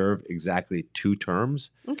committed to serve exactly 2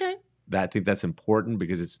 terms. Okay. I think that's important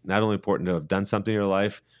because it's not only important to have done something in your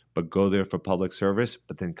life, but go there for public service,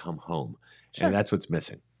 but then come home. Sure. And that's what's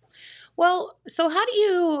missing. Well, so how do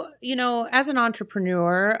you, as an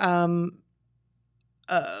entrepreneur,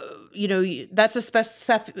 that's a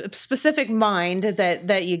specific mind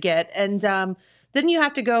that you get. And then you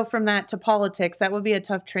have to go from that to politics. That would be a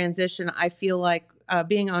tough transition, I feel like,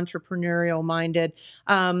 being entrepreneurial minded.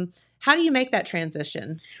 How do you make that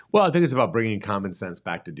transition? Well, I think it's about bringing common sense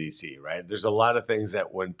back to D.C., right? There's a lot of things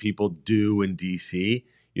that when people do in D.C.,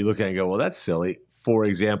 you look at it and go, well, that's silly. For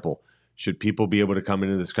example, should people be able to come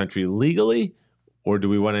into this country legally, or do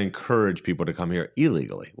we want to encourage people to come here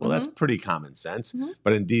illegally? Well, that's pretty common sense.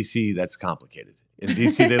 But in D.C., that's complicated. In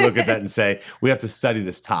D.C., they look at that and say, we have to study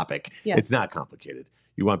this topic. Yeah. It's not complicated.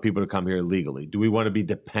 You want people to come here legally. Do we want to be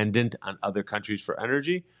dependent on other countries for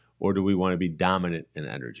energy, or do we want to be dominant in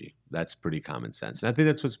energy? That's pretty common sense. And I think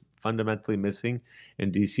that's what's fundamentally missing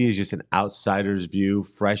in D.C. is just an outsider's view,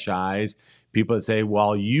 fresh eyes. People that say,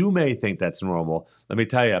 well, you may think that's normal. Let me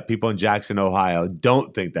tell you, people in Jackson, Ohio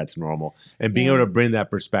don't think that's normal. And being able to bring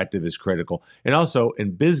that perspective is critical. And also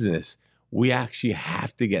in business, we actually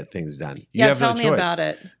have to get things done. Tell me about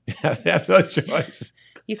it. You have no choice.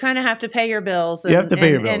 You kind of have to pay your bills. You have to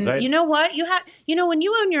pay your bills, right? You know what? When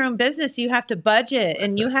you own your own business, you have to budget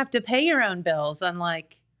and you have to pay your own bills,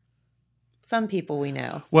 unlike some people we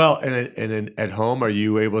know. Well, and at home, are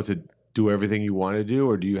you able to do everything you want to do,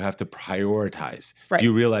 or do you have to prioritize? Right. Do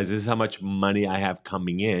you realize this is how much money I have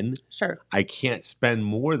coming in? Sure. I can't spend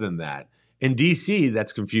more than that. In D.C.,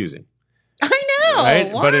 that's confusing. I know.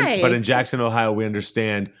 Right? Why? But in Jackson, Ohio, we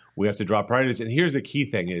understand we have to draw priorities. And here's the key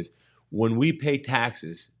thing is when we pay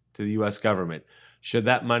taxes to the U.S. government, should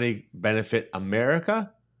that money benefit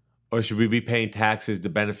America, or should we be paying taxes to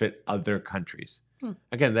benefit other countries?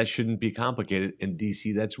 Again, that shouldn't be complicated. In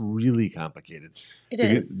D.C., that's really complicated.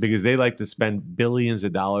 Because they like to spend billions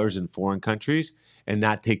of dollars in foreign countries and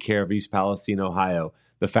not take care of East Palestine, Ohio.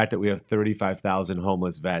 The fact that we have 35,000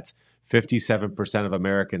 homeless vets, 57% of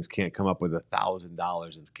Americans can't come up with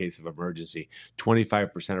 $1,000 in case of emergency.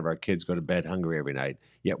 25% of our kids go to bed hungry every night.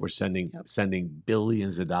 Yet we're sending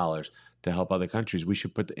billions of dollars to help other countries. We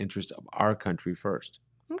should put the interest of our country first.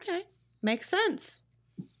 Okay. Makes sense.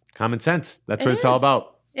 Common sense. That's what it's all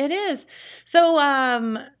about. It is.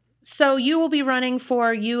 So you will be running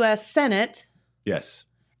for U.S. Senate. Yes.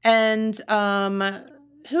 And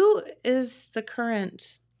who is the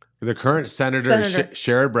current? The current senator. Is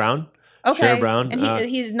Sherrod Brown. Okay. Sherrod Brown. And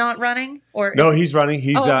he's not running, or no, he's running.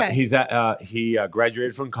 He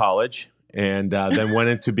graduated from college and then went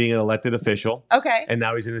into being an elected official. Okay. And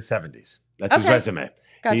now he's in his 70s. That's his resume.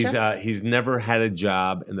 Gotcha. He's never had a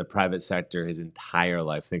job in the private sector his entire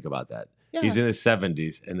life. Think about that. Yeah. He's in his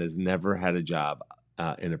 70s and has never had a job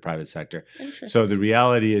in the private sector. So the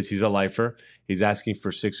reality is he's a lifer. He's asking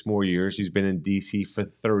for 6 more years. He's been in D.C. for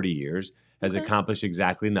 30 years, has accomplished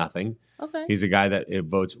exactly nothing. Okay. He's a guy that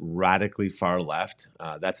votes radically far left.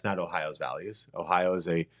 That's not Ohio's values. Ohio is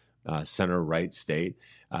a center-right state.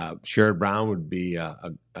 Sherrod Brown would be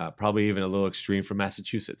probably even a little extreme for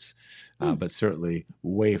Massachusetts, but certainly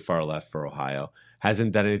way far left for Ohio.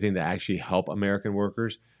 Hasn't done anything to actually help American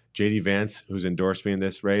workers. J.D. Vance, who's endorsed me in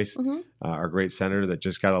this race, our great senator that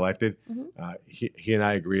just got elected, he and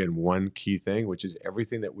I agree on one key thing, which is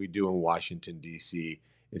everything that we do in Washington, D.C.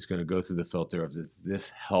 is going to go through the filter of does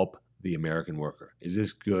this help the American worker? Is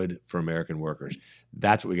this good for American workers?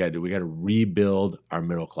 That's what we got to do. We got to rebuild our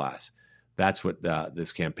middle class. That's what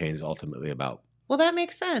this campaign is ultimately about. Well, that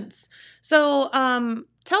makes sense. So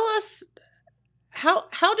tell us,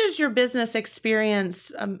 how does your business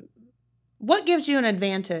experience, what gives you an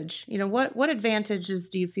advantage? What advantages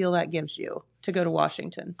do you feel that gives you to go to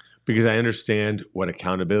Washington? Because I understand what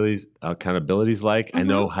accountability is like. I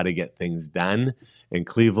know how to get things done. In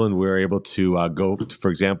Cleveland, we were able to go, for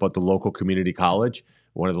example, at the local community college,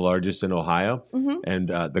 one of the largest in Ohio, and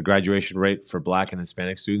the graduation rate for Black and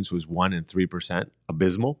Hispanic students was 1% and 3%,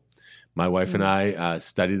 abysmal. My wife and I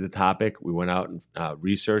studied the topic. We went out and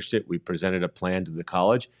researched it. We presented a plan to the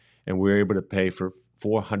college, and we were able to pay for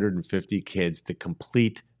 450 kids to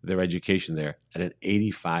complete their education there at an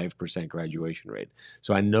 85% graduation rate.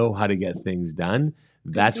 So I know how to get things done.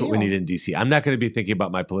 That's what we need in D.C. I'm not going to be thinking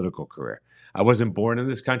about my political career. I wasn't born in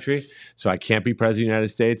this country, so I can't be president of the United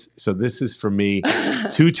States. So this is, for me,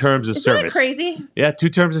 2 terms of service. Isn't that crazy? Yeah, 2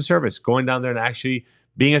 terms of service. Going down there and actually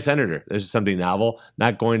being a senator. This is something novel.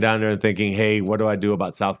 Not going down there and thinking, hey, what do I do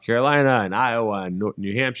about South Carolina and Iowa and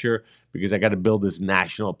New Hampshire? Because I got to build this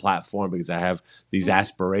national platform because I have these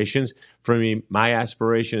aspirations. For me, my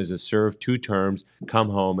aspiration is to serve 2 terms, come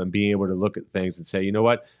home, and being able to look at things and say, you know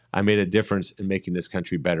what? I made a difference in making this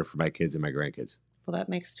country better for my kids and my grandkids. Well, that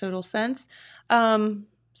makes total sense.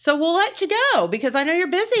 So we'll let you go because I know you're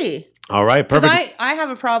busy. All right, perfect. I have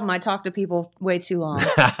a problem. I talk to people way too long.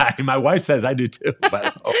 My wife says I do too.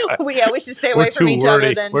 But we should stay away from each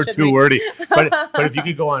other then. We're too wordy. But if you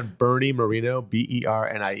could go on Bernie Moreno,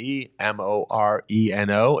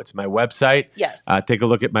 BernieMoreno. It's my website. Yes. Take a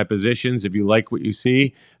look at my positions. If you like what you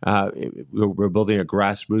see, we're building a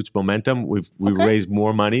grassroots momentum. We've raised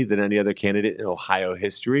more money than any other candidate in Ohio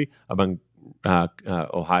history among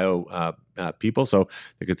Ohio people, so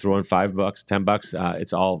they could throw in $5, $10.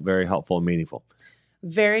 It's all very helpful and meaningful.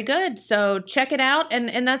 Very good. So check it out,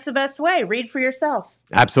 and that's the best way. Read for yourself.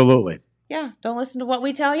 Absolutely. Yeah. Don't listen to what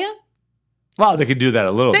we tell you. Well, they can do that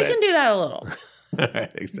a little bit. They can do that a little.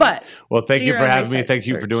 Right, exactly. But well, thank you for having me. Thank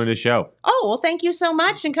you for doing the show. Oh, well, thank you so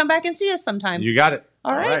much, and come back and see us sometime. You got it.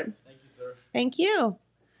 All right. Thank you, sir. Thank you.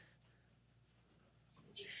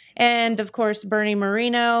 And, of course, Bernie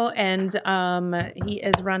Moreno, and he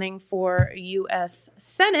is running for U.S.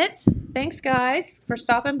 Senate. Thanks, guys, for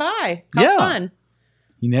stopping by. Have fun.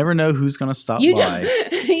 You never know who's going to stop by.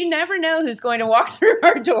 You never know who's going to walk through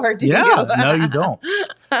our door. No, you don't.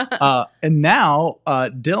 And now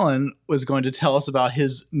Dillon was going to tell us about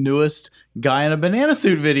his newest guy in a banana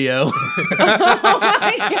suit video. Oh,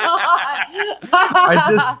 my God.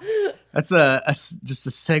 That's just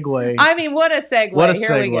a segue. I mean, what a segue.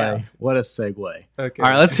 Here we go. What a segue. Okay.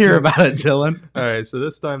 All right, let's hear about it, Dillon. All right, so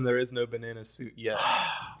this time there is no banana suit yet.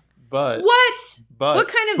 But what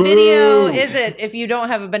kind of video is it if you don't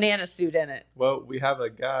have a banana suit in it? Well, we have a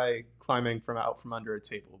guy climbing out from under a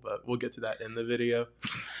table, but we'll get to that in the video.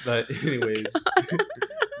 But anyways,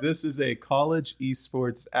 this is a college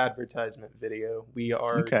esports advertisement video. We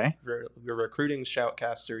are we're recruiting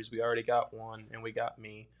shoutcasters. We already got one, and we got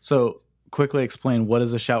me. So quickly explain, what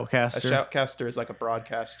is a shoutcaster? A shoutcaster is like a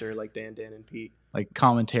broadcaster, like Dan, and Pete. Like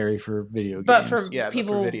commentary for video games. But for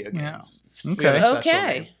people, for video games. Yeah.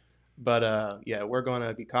 Okay. But we're going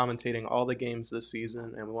to be commentating all the games this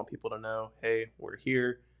season, and we want people to know, hey, we're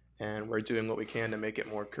here, and we're doing what we can to make it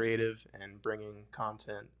more creative and bringing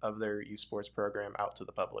content of their esports program out to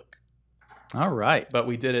the public. All right. But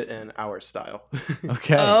we did it in our style.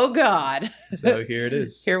 Okay. Oh, God. So here it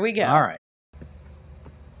is. Here we go. All right.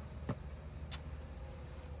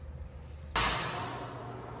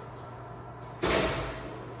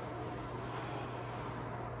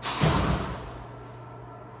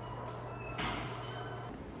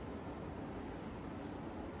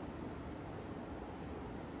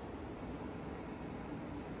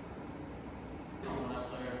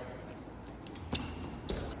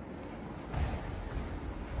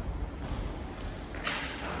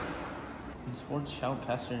 Sports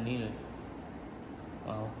shoutcaster needed.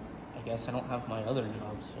 Well, I guess I don't have my other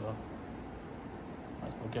job, so Might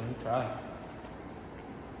as well give it a try.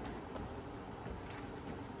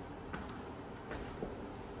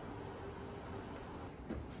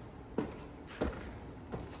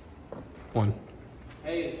 One.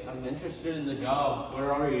 Hey, I'm interested in the job.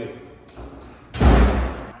 Where are you?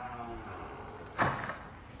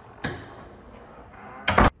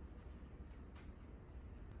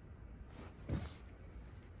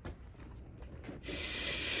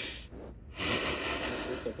 This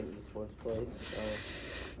looks like an esports place.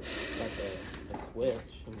 Like a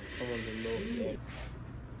switch and someone's in the middle of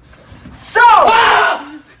the So!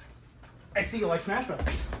 Ah! I see you like Smash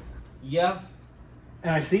Brothers. Yeah.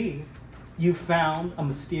 And I see you found a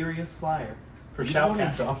mysterious flyer for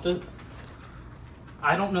Shoutcast. Dropped it?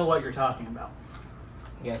 I don't know what you're talking about.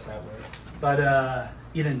 Yes, I would. But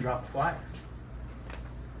you didn't drop the flyer.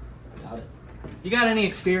 Got it. You got any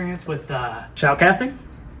experience with shoutcasting?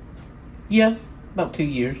 Yeah, about 2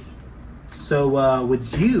 years. So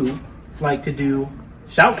would you like to do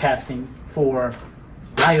shoutcasting for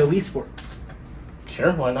IO Esports?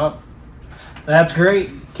 Sure, why not? That's great.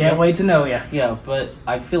 Can't wait to know you. Yeah, but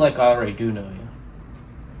I feel like I already do know you.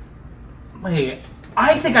 Wait,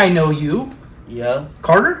 I think I know you. Yeah?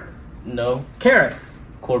 Carter? No. Carrot?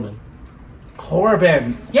 Corbin.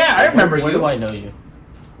 Corbin. Yeah, I remember Where you. do I know you?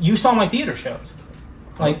 You saw my theater shows.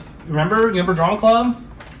 Like, remember Drama Club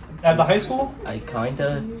at the high school? I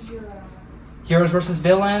kinda. Heroes versus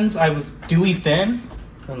Villains. I was Dewey Finn.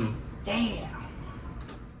 Damn.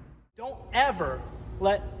 Don't ever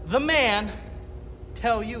let the man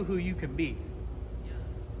tell you who you can be.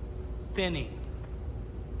 Finny.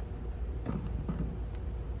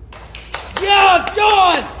 Yeah,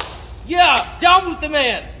 John! Yeah, down with the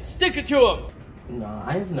man. Stick it to him. No,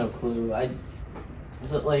 I have no clue.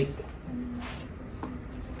 Is it like...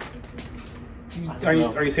 Are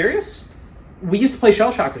you serious? We used to play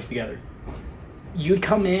Shell Shockers together. You'd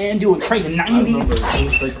come in, do a train in the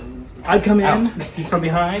 90s. I'd come in from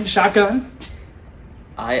behind, shotgun.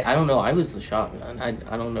 I don't know. I was the shotgun. I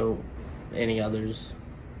don't know any others.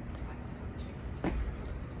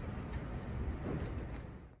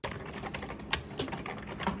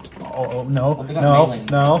 Oh, no. I think I'm nailing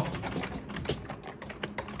it. No.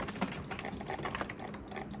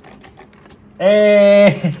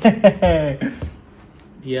 Hey!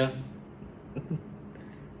 Yeah.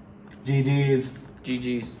 GG's.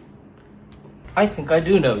 GG's. I think I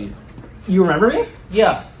do know you. You remember me?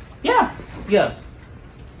 Yeah. Yeah. Yeah.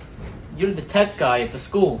 You're the tech guy at the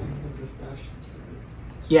school.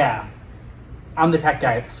 Yeah. I'm the tech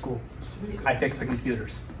guy at the school. I fix the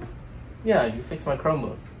computers. Yeah, you fixed my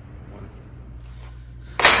Chromebook.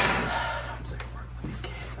 I'm sick of working with these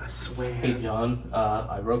kids, I swear. Hey, John,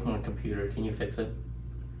 I broke my computer. Can you fix it?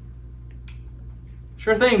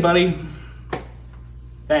 Sure thing, buddy.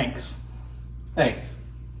 Thanks. Thanks.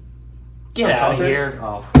 Get out of Shockers? here.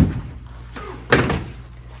 Oh.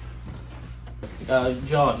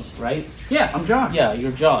 John, right? Yeah, I'm John. Yeah,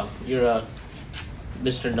 you're John. You're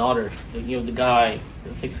Mr. Nodder. You're the guy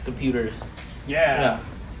that fixes computers. Yeah.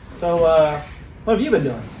 So, what have you been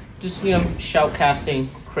doing? Just, shoutcasting,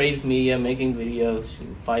 creative media, making videos,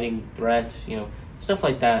 fighting threats, stuff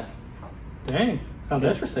like that. Dang, sounds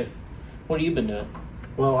interesting. What have you been doing?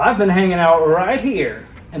 Well, I've been hanging out right here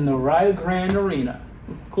in the Rio Grande Arena.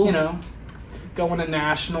 Cool. Going to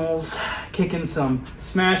nationals, kicking some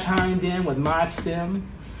Smash Hind in with my stim.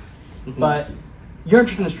 Mm-hmm. But you're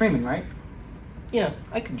interested in streaming, right? Yeah,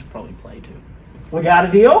 I could probably play too. We got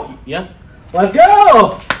a deal? Yeah. Let's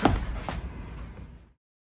go!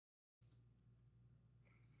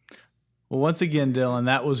 Well, once again, Dillon,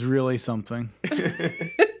 that was really something.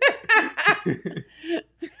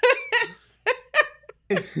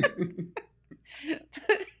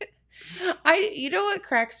 You know what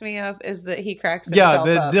cracks me up is that he cracks himself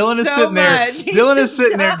up. Dillon is so sitting there. much. Dillon is He's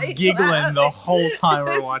sitting there dying giggling laughing. the whole time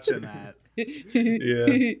we're watching that.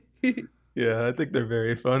 Yeah, I think they're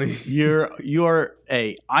very funny. You are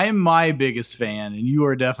I am my biggest fan, and you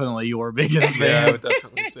are definitely your biggest fan. Yeah, I would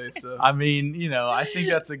definitely say so. I mean, I think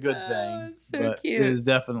that's a good thing. So but cute. it is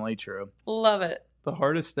definitely true. Love it. The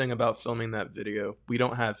hardest thing about filming that video, we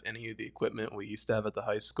don't have any of the equipment we used to have at the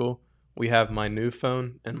high school. We have my new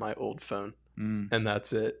phone and my old phone, and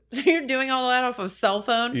that's it. So you're doing all that off of cell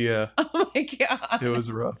phone? Yeah. Oh my god. It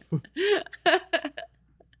was rough.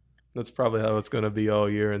 That's probably how it's going to be all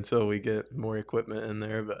year until we get more equipment in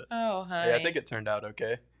there. But oh, honey. yeah, I think it turned out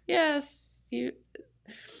okay. Yes.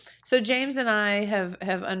 So James and I have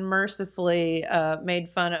unmercifully made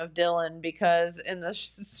fun of Dillon because in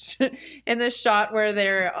the shot where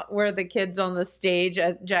the kids on the stage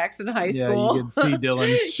at Jackson High School, you can see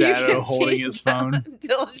Dillon's shadow holding his phone.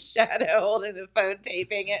 Dillon's shadow holding the phone,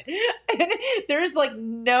 taping it. And there's like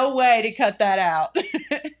no way to cut that out.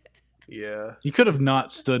 Yeah. You could have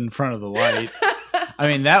not stood in front of the light. I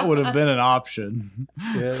mean, that would have been an option.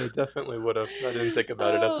 Yeah, it definitely would have. I didn't think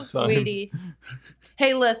about it at the time. Sweetie.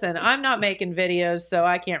 Hey, listen, I'm not making videos, so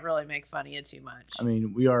I can't really make fun of you too much. I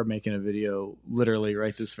mean, we are making a video literally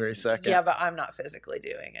right this very second. Yeah, but I'm not physically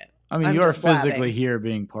doing it. I mean, you are physically here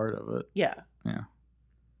being part of it. Yeah. Yeah.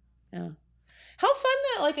 Yeah. How fun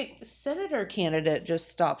that like a senator candidate just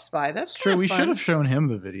stops by. That's true. We fun. should have shown him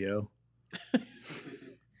the video.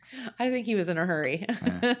 I think he was in a hurry.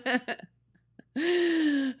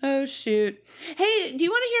 Oh, shoot. Hey, do you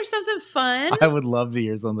want to hear something fun? I would love to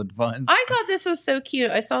hear something fun. I thought this was so cute.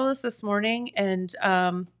 I saw this morning, and,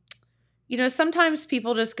 sometimes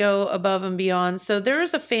people just go above and beyond. So there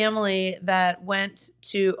was a family that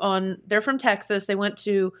they're from Texas. They went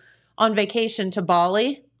on vacation to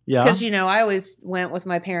Bali. Yeah. Because, I always went with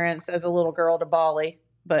my parents as a little girl to Bali,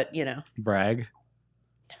 but, Brag.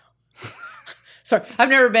 Sorry, I've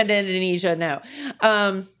never been to Indonesia, no.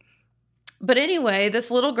 But anyway, this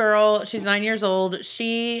little girl, she's 9 years old.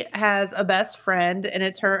 She has a best friend, and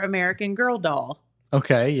it's her American Girl doll.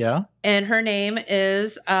 Okay, yeah. And her name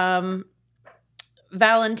is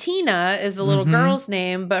Valentina is the little girl's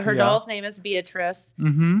name, but her doll's name is Beatrice.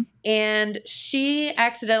 Mm-hmm. And she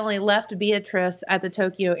accidentally left Beatrice at the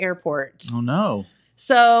Tokyo airport. Oh, no.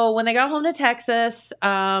 So when they got home to Texas,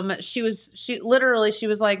 she was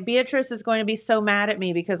like, Beatrice is going to be so mad at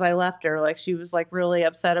me because I left her. Like, she was like really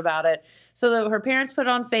upset about it. So her parents put it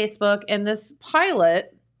on Facebook, and this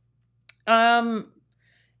pilot,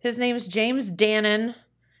 his name's James Dannon.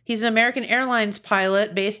 He's an American Airlines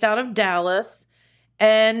pilot based out of Dallas.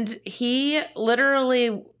 And he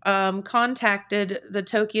literally contacted the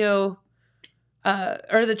Tokyo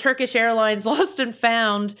or the Turkish Airlines Lost and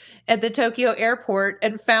Found at the Tokyo airport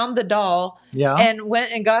and found the doll. Yeah. And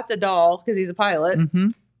went and got the doll because he's a pilot. Mm-hmm.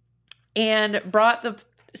 And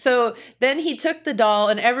so then he took the doll,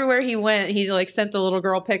 and everywhere he went, he like sent the little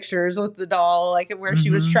girl pictures with the doll, like where she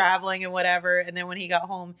was traveling and whatever. And then when he got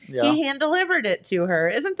home, he hand delivered it to her.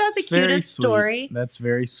 Isn't that the cutest story? That's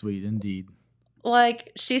very sweet indeed.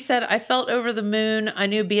 Like she said, I felt over the moon. I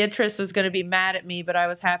knew Beatrice was going to be mad at me, but I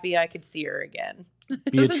was happy I could see her again.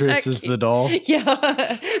 Beatrice is the doll?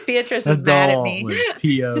 Yeah. Beatrice is mad at me.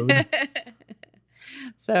 PO'd.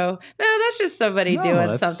 So, no, that's just somebody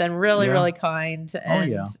doing something really, really kind.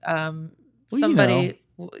 And somebody,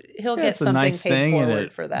 he'll get something nice paid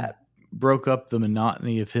forward for that. Broke up the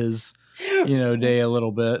monotony of his day a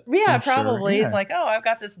little bit. Yeah, probably. He's like, oh, I've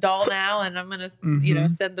got this doll now, and I'm going to,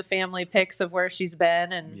 send the family pics of where she's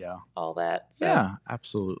been and all that. So. Yeah,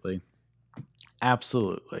 absolutely.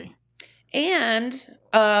 Absolutely. And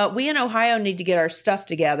we in Ohio need to get our stuff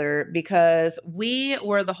together because we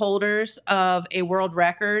were the holders of a world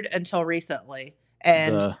record until recently.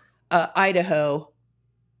 And Idaho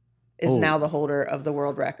is now the holder of the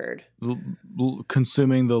world record.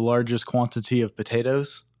 Consuming the largest quantity of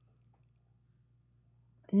potatoes?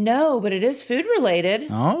 No, but it is food related.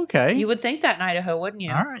 Oh, okay. You would think that in Idaho, wouldn't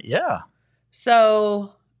you? All right, yeah.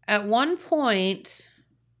 So at one point,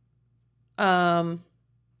 the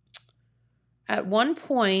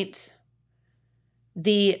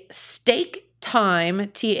Steak Time,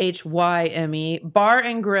 THYME, Bar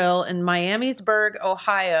and Grill in Miamisburg,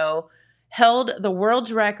 Ohio, held the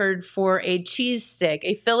world's record for a cheese steak,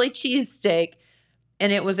 a Philly cheesesteak,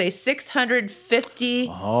 and it was a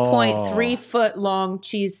 650.3 foot long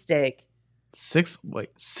cheesesteak.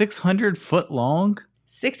 600 foot long?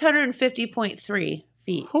 650.3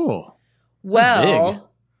 feet. Oh, well, big.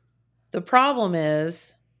 The problem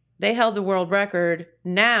is they held the world record.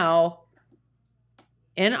 Now,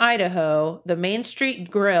 in Idaho, the Main Street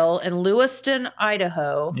Grill in Lewiston,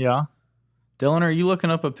 Idaho. Yeah. Dillon, are you looking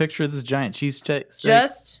up a picture of this giant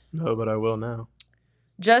cheesesteak? No, but I will now.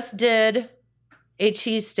 Just did a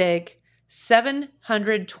cheesesteak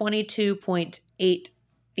 722.8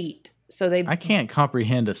 feet. So I can't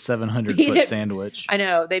comprehend a 700-foot sandwich. I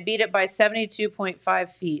know. They beat it by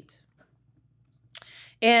 72.5 feet.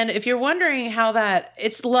 And if you're wondering how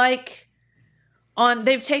it's like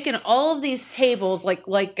they've taken all of these tables, like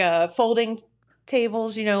folding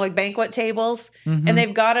tables, like banquet tables, and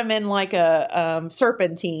they've got them in like a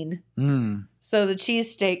serpentine. Mm. So the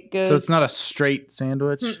cheesesteak goes. So it's not a straight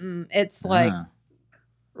sandwich? It's like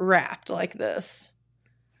wrapped like this.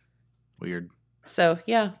 Weird. So,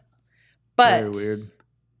 yeah. But very weird.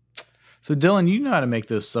 So Dillon, you know how to make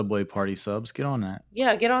those Subway party subs. Get on that.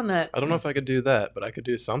 Yeah, get on that. I don't know if I could do that, but I could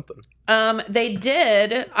do something. They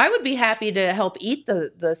did. I would be happy to help eat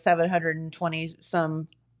the 720 some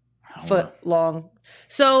foot long.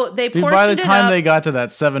 So they portioned by the time it up. they got to that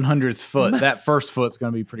 700th foot, that first foot's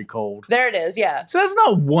going to be pretty cold. There it is. Yeah. So that's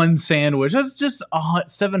not one sandwich. That's just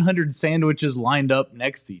 700 sandwiches lined up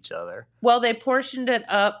next to each other. Well, they portioned it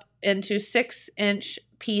up into 6-inch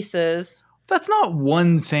pieces. That's not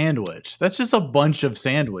one sandwich. That's just a bunch of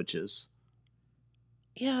sandwiches.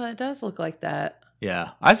 Yeah, it does look like that.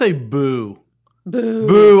 Yeah. I say boo. Boo.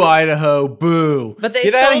 Boo, Idaho. Boo. But they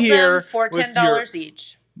Get out of sold here them for $10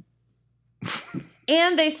 each.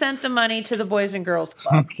 And they sent the money to the Boys and Girls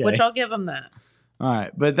Club, which I'll give them that. All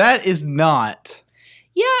right. But that is not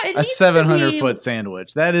a 700-foot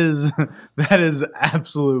sandwich. That is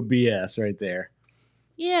absolute BS right there.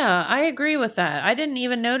 Yeah, I agree with that. I didn't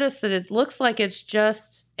even notice that it looks like it's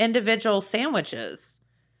just individual sandwiches.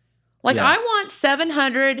 Like, I want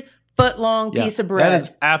 700-foot-long piece of bread. That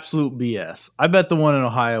is absolute BS. I bet the one in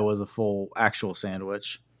Ohio was a full actual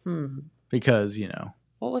sandwich. Because,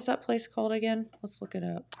 What was that place called again? Let's look it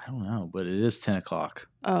up. I don't know, but it is 10 o'clock.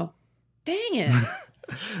 Oh, dang it.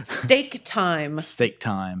 Steak Time. Steak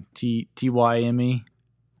Time. T-Y-M-E?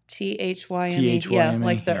 T-H-Y-M-E. Yeah,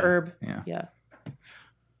 like the herb. Yeah.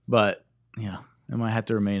 But, yeah, it might have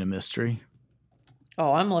to remain a mystery.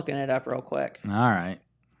 Oh, I'm looking it up real quick. All right.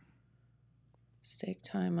 Steak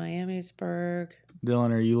Time, Miamisburg.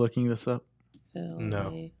 Dillon, are you looking this up? Philly.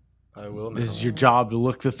 No, I will not. This is your job to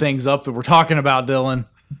look the things up that we're talking about, Dillon.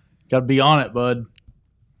 Got to be on it, bud.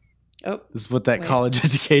 Oh, this is what that college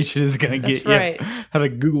education is going to get you. Right. How to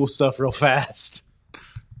Google stuff real fast.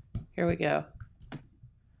 Here we go.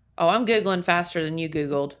 Oh, I'm Googling faster than you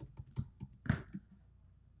Googled.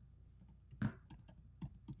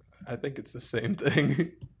 I think it's the same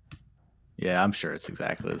thing. Yeah, I'm sure it's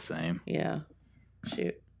exactly the same. Yeah.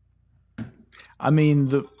 Shoot. I mean,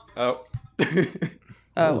 Oh.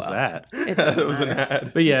 What was that? That was an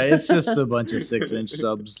ad. But yeah, it's just a bunch of 6-inch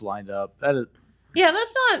subs lined up. That is. Yeah,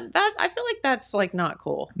 that's not that. I feel like that's like not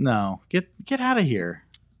cool. No, get out of here.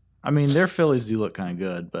 I mean, their Phillies do look kind of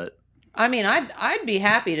good, but I mean, I'd be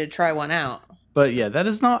happy to try one out. But yeah, that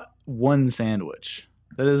is not one sandwich.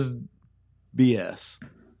 That is BS.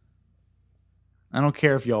 I don't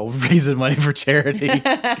care if y'all raising money for charity. Get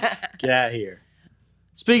out of here.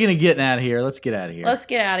 Speaking of getting out of here, let's get out of here. Let's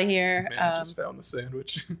get out of here. Man, I just found the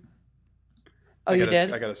sandwich. Oh, you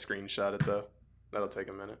did? I got to screenshot it, though. That'll take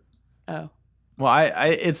a minute. Oh. Well,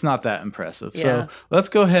 it's not that impressive. Yeah. So let's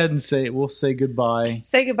go ahead and we'll say goodbye.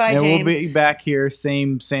 Say goodbye, James. And we'll be back here,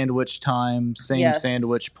 same sandwich time, same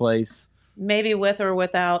sandwich place. Maybe with or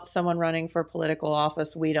without someone running for political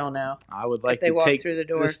office. We don't know. I would like to take through the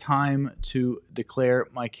door. this time to declare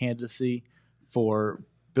my candidacy for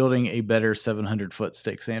building a better 700-foot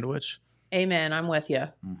steak sandwich. Amen. I'm with you.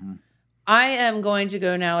 Mm-hmm. I am going to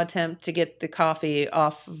go now attempt to get the coffee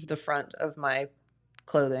off of the front of my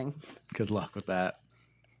clothing. Good luck with that.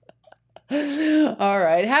 All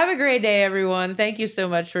right. Have a great day, everyone. Thank you so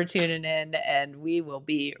much for tuning in, and we will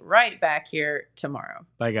be right back here tomorrow.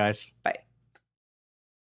 Bye, guys. Bye.